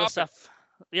for all the stuff.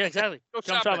 Yeah, exactly.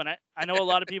 Come shopping. I know a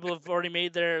lot of people have already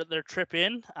made their trip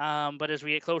in, but as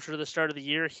we get closer to the start of the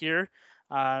year here,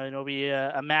 it'll be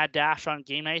a mad dash on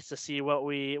game nights to see what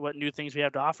new things we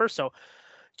have to offer. So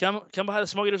come by the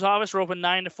Smoke Eaters office. We're open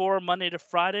 9 to 4 Monday to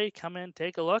Friday. Come in,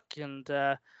 take a look, and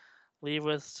leave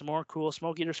with some more cool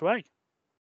Smoke Eater swag.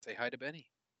 Say hi to Benny.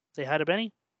 Say hi to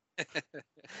Benny.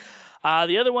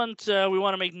 The other one we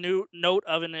want to make note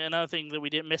of, and another thing that we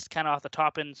didn't miss kind of off the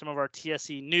top in some of our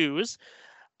TSE news,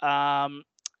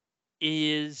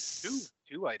 is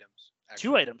two items.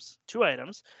 Actually. Two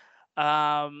items.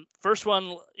 First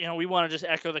one, we want to just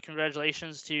echo the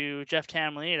congratulations to Jeff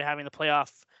Tamlini to having the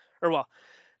playoff,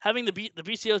 having the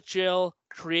BCHL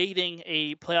creating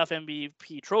a playoff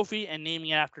MVP trophy and naming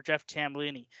it after Jeff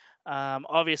Tamlini.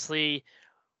 Obviously,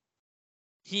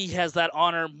 he has that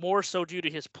honor more so due to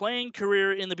his playing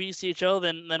career in the BCHL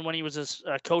than when he was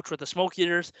a coach with the Smoke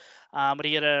Eaters. But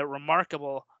he had a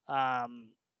remarkable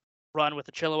run with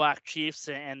the Chilliwack Chiefs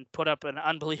and put up an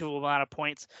unbelievable amount of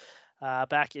points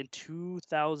back in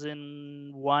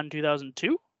 2001,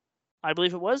 2002, I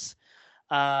believe it was.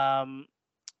 I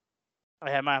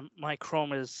have my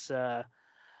Chrome is my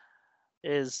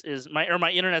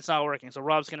internet's not working, so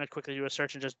Rob's gonna quickly do a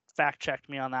search and just fact check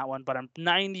me on that one, but I'm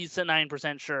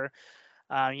 99% sure.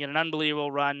 He had an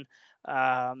unbelievable run,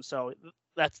 so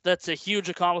that's a huge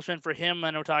accomplishment for him.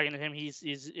 I know talking to him,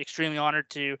 he's extremely honored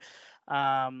to,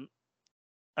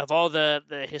 of all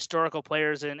the historical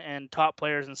players and top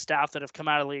players and staff that have come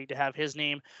out of the league, to have his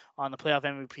name on the playoff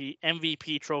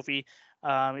MVP trophy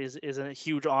is a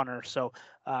huge honor. So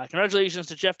congratulations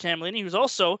to Jeff Tamlini, who's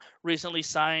also recently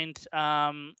signed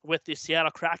with the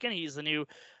Seattle Kraken. He's the new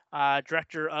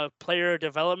director of player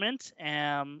development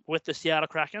with the Seattle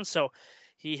Kraken. So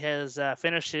he has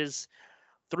finished his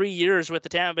 3 years with the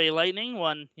Tampa Bay Lightning,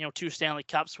 won 2 Stanley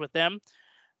Cups with them,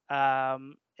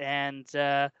 and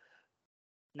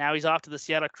now he's off to the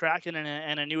Seattle Kraken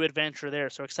and a new adventure there.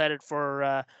 So excited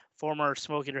for former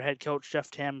Smoke Eater head coach Jeff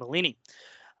Tamlini.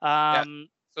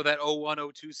 So that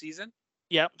 01-02 season,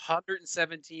 yep,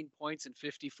 117 points in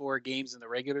 54 games in the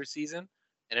regular season,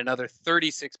 and another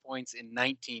 36 points in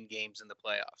 19 games in the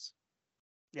playoffs.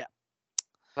 Yeah,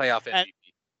 playoff MVP.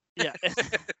 Yeah,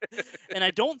 and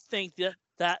I don't think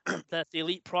that the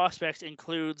elite prospects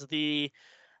includes the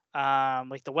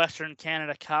like the Western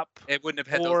Canada Cup. It wouldn't have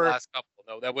had those last couple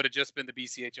though. That would have just been the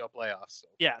BCHL playoffs. So.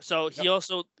 Yeah, so he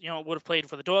also would have played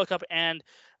for the Doyle Cup and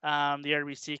the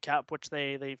RBC Cup, which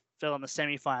they fell in the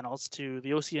semifinals to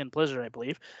the Ocean Blizzard, I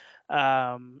believe.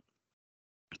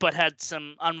 But had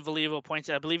some unbelievable points.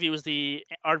 I believe he was the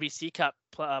RBC Cup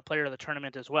player of the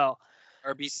tournament as well.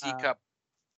 RBC Cup,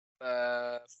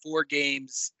 4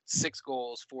 games, 6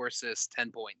 goals, 4 assists,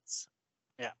 10 points.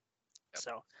 Yeah. Yep.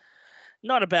 So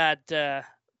not a bad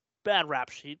rap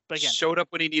sheet, but again, showed up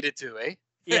when he needed to, eh?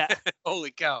 Yeah.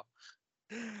 Holy cow.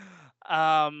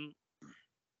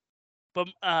 But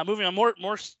moving on, more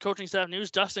coaching staff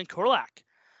news. Dustin Korlak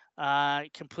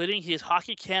completing his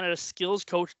Hockey Canada Skills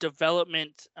Coach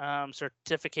Development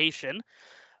certification.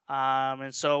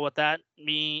 And so what that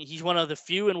means, he's one of the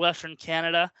few in Western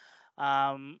Canada,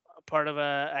 part of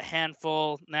a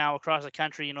handful now across the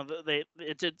country.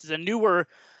 It's a newer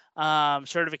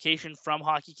certification from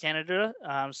Hockey Canada.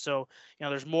 So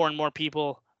there's more and more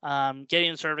people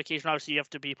getting the certification. Obviously, you have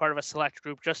to be part of a select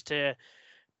group just to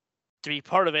be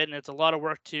part of it, and it's a lot of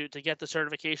work to get the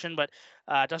certification. But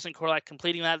Dustin Korlak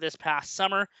completing that this past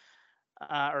summer,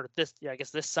 this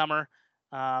summer,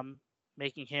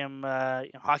 making him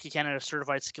Hockey Canada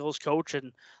certified skills coach.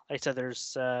 And like I said,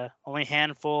 there's only a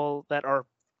handful that are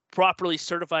properly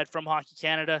certified from Hockey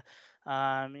Canada.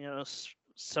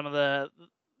 Some of the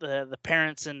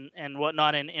parents and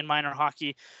whatnot in minor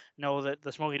hockey know that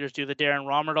the Smoke Eaters do the Darren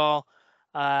Romerdahl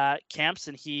camps,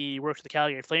 and he works with the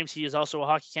Calgary Flames. He is also a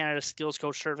Hockey Canada skills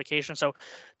coach certification. So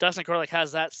Dustin Korlak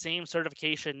has that same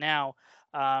certification now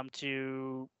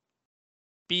to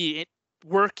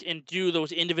work and do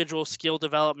those individual skill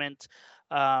development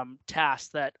tasks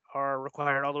that are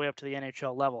required all the way up to the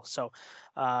NHL level. So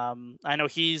I know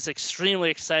he's extremely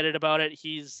excited about it.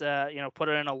 He's put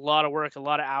in a lot of work, a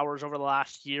lot of hours over the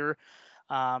last year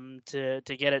to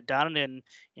get it done, and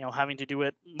having to do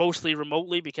it mostly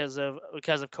remotely because of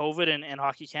COVID and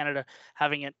Hockey Canada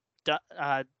having it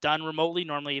done remotely.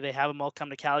 Normally they have them all come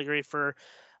to Calgary for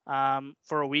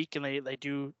a week, and they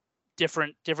do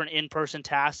different in-person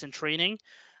tasks and training.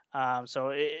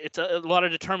 So it's a lot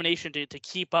of determination to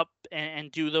keep up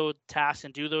and do those tasks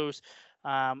and do those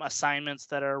assignments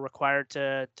that are required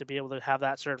to be able to have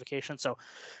that certification. So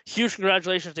huge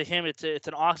congratulations to him. It's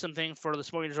an awesome thing for the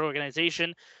Smoke Eaters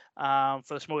organization, for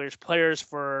the Smoke Eaters players,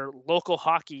 for local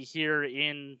hockey here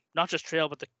in not just Trail,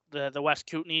 but the West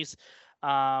Kootenays,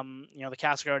 the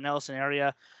Castlegar Nelson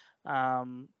area,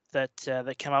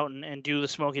 that come out and do the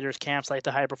Smoke Eaters camps, like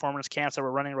the high performance camps that we're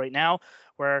running right now,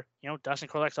 where Dustin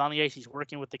Korlek's on the ice, he's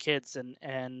working with the kids and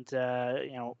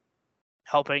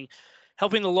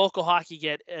helping the local hockey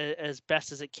get as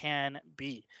best as it can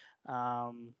be.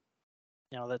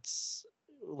 That's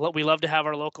what we love to have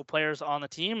our local players on the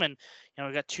team, and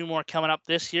we've got 2 more coming up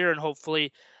this year, and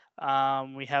hopefully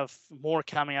we have more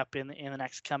coming up in the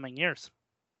next coming years.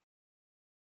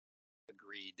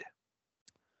 Agreed.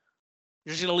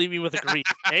 You're just gonna leave me with agreed,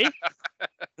 eh?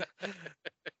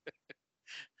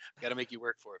 Got to make you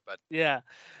work for it, bud. Yeah.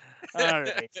 All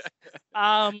right.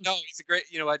 No, he's a great.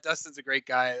 Dustin's a great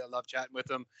guy. I love chatting with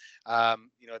him.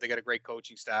 They got a great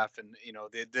coaching staff, and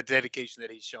the dedication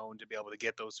that he's shown to be able to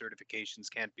get those certifications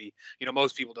can't be.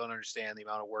 Most people don't understand the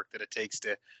amount of work that it takes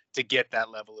to get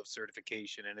that level of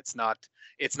certification, and it's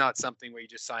not something where you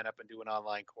just sign up and do an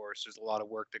online course. There's a lot of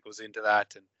work that goes into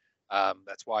that, and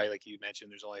that's why, like you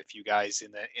mentioned, there's only a few guys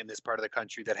in this part of the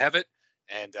country that have it,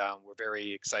 and we're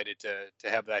very excited to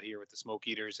have that here with the Smoke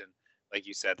Eaters. And like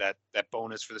you said, that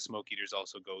bonus for the Smoke Eaters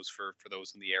also goes for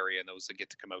those in the area and those that get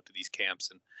to come out to these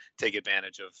camps and take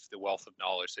advantage of the wealth of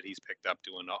knowledge that he's picked up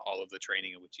doing all of the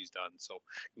training in which he's done. So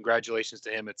congratulations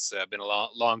to him. It's been a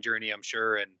long journey, I'm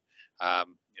sure, and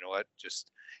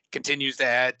just continues to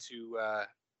add to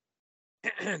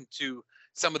to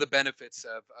some of the benefits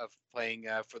of playing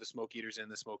for the Smoke Eaters in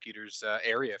the Smoke Eaters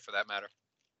area, for that matter.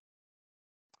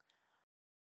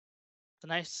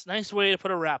 It's a nice way to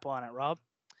put a wrap on it, Rob.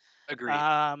 Agreed.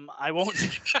 I won't.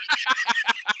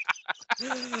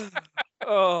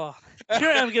 Oh,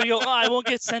 here I'm gonna go. I won't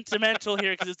get sentimental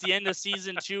here because it's the end of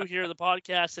season 2 here of the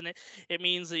podcast, and it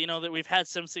means that that we've had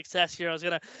some success here. I was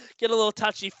gonna get a little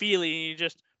touchy feely, and you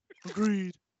just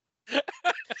agreed.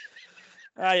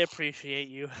 I appreciate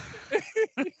you.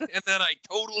 And then I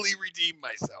totally redeemed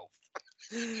myself.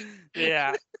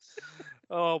 Yeah.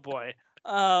 Oh boy.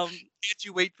 Can't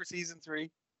you wait for season 3?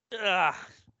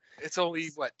 It's only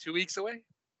 2 weeks away?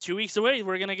 2 weeks away.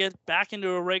 We're gonna get back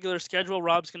into a regular schedule.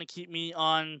 Rob's gonna keep me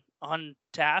on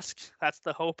task. That's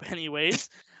the hope, anyways.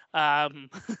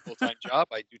 Full-time job.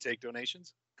 I do take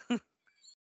donations.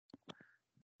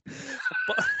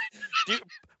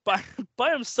 Buy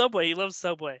him Subway. He loves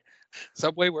Subway.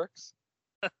 Subway works.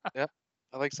 Yeah,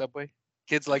 I like Subway.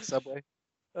 Kids like Subway.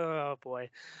 Oh boy.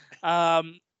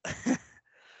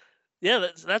 Yeah,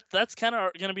 that's kind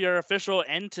of going to be our official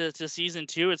end to season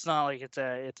 2. It's not like it's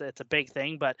a big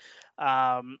thing, but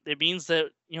it means that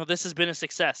this has been a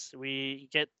success. We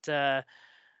get we have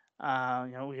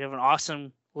an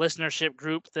awesome listenership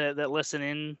group that listen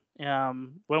in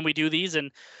when we do these,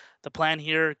 and the plan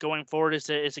here going forward is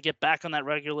to get back on that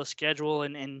regular schedule,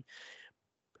 and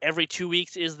every 2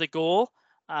 weeks is the goal.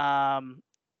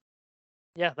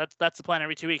 Yeah, that's the plan,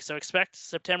 every 2 weeks. So expect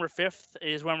September 5th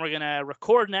is when we're going to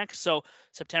record next. So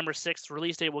September 6th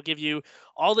release date will give you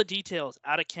all the details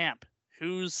out of camp.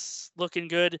 Who's looking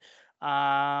good?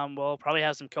 We'll probably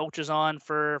have some coaches on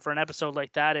for an episode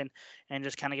like that, and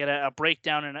just kind of get a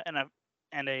breakdown and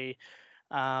a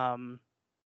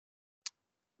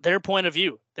their point of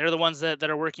view. They're the ones that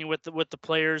are working with the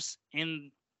players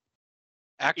in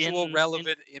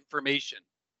relevant information.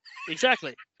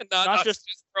 Exactly. not just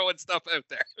throwing stuff out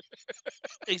there.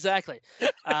 Exactly.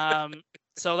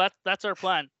 So that's our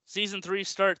plan. Season 3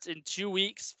 starts in 2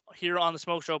 weeks here on the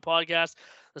Smoke Show podcast.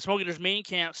 The Smoke Eaters main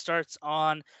camp starts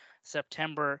on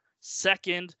September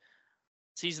 2nd.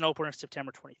 Season opener is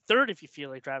September 23rd. If you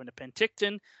feel like driving to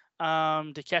Penticton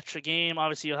to catch a game,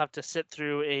 obviously you'll have to sit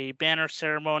through a banner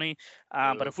ceremony.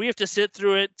 But if we have to sit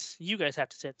through it, you guys have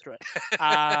to sit through it.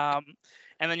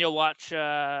 And then you'll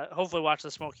hopefully watch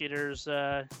the Smoke Eaters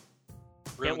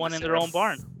get one in their own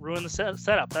barn, ruin the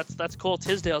setup. That's Cole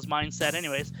Tisdale's mindset,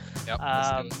 anyways. Yep,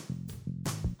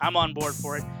 I'm on board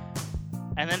for it.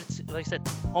 And then it's, like I said,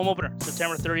 home opener,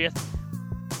 September 30th.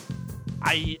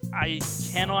 I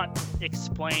cannot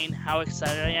explain how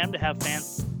excited I am to have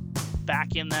fans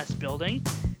back in this building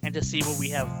and to see what we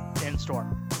have in store.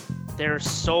 There's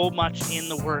so much in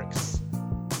the works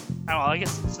I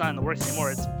guess it's not in the works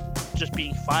anymore. It's just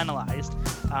being finalized.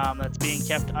 That's being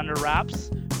kept under wraps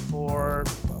for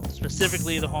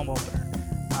specifically the home opener.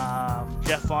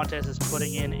 Jeff Fontes is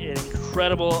putting in an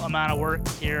incredible amount of work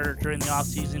here during the off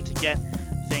season to get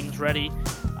things ready.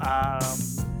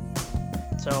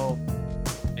 So,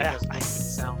 yeah,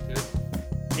 sound good.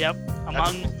 Yep,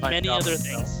 among many other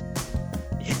things.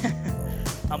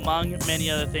 Among many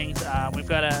other things, we've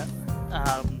got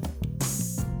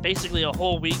basically a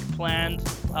whole week planned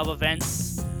of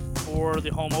events for the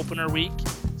home opener week.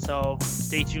 So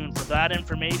stay tuned for that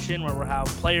information, where we'll have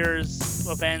players,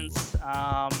 events,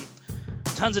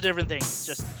 tons of different things.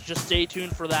 Just stay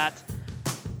tuned for that.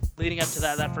 Leading up to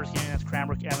that first game against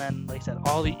Cranbrook, and then, like I said,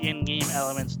 all the in-game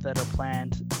elements that are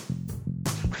planned.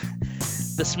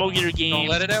 The Smoke Eater games. Don't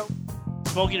let it out.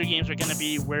 Smoke Eater games are going to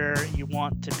be where you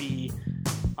want to be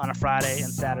on a Friday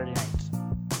and Saturday night.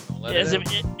 Don't let it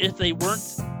out. If they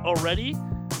weren't already,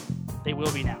 they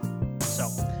will be now. So,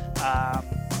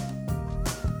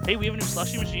 hey, we have a new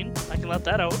slushie machine. I can let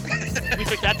that out. We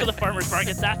took that to the farmer's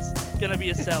market. That's going to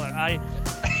be a seller.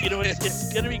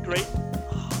 It's going to be great.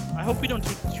 I hope we don't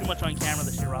do too much on camera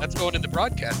this year, Rob. That's going in the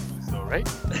broadcast booth, though, right?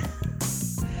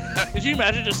 Could you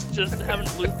imagine just having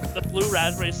the blue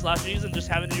raspberry slushies and just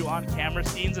having to do on-camera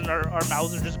scenes and our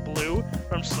mouths are just blue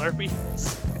from Slurpee?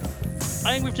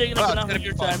 I think we've taken up enough of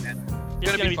your time.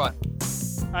 It's gonna be fun.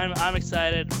 I'm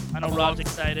excited. I know Rob's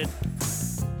excited.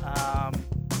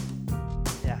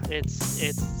 Yeah, it's.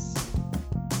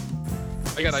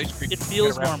 I got ice cream. It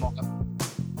feels normal.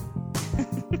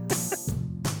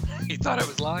 He thought I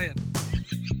was lying.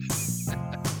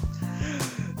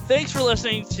 Thanks for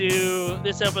listening to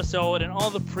this episode and all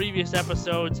the previous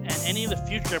episodes and any of the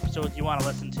future episodes you want to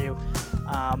listen to.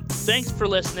 Thanks for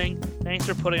listening. Thanks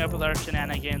for putting up with our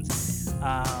shenanigans.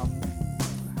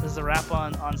 This is a wrap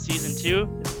on season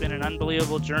 2. It's been an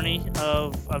unbelievable journey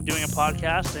of doing a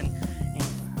podcast and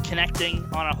connecting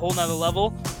on a whole nother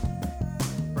level.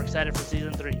 We're excited for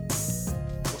season 3.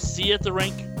 We'll see you at the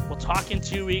rink. We'll talk in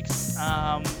 2 weeks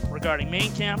regarding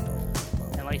main camp.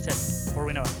 And like I said, before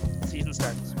we know it, season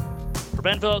starts. For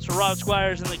Ben Phillips, for Rob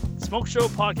Squires, and the Smoke Show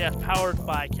podcast powered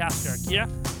by Cascar Kia.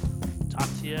 Talk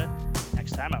to you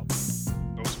next time out.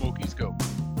 Go Smokies, go.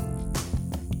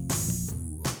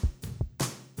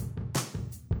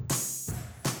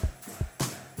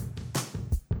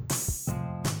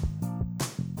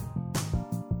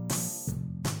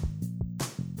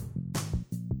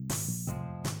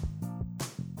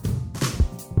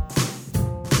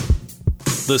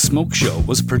 The Smoke Show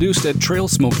was produced at Trail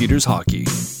Smoke Eaters Hockey.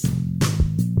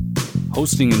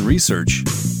 Hosting and research,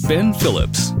 Ben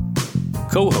Phillips.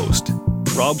 Co-host,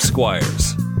 Rob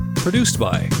Squires. Produced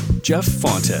by Jeff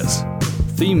Fontes.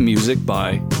 Theme music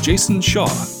by Jason Shaw.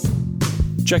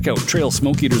 Check out Trail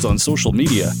Smoke Eaters on social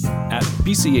media at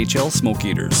BCHL Smoke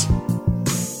Eaters.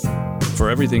 For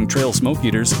everything Trail Smoke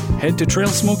Eaters, head to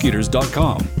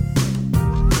trailsmokeeaters.com.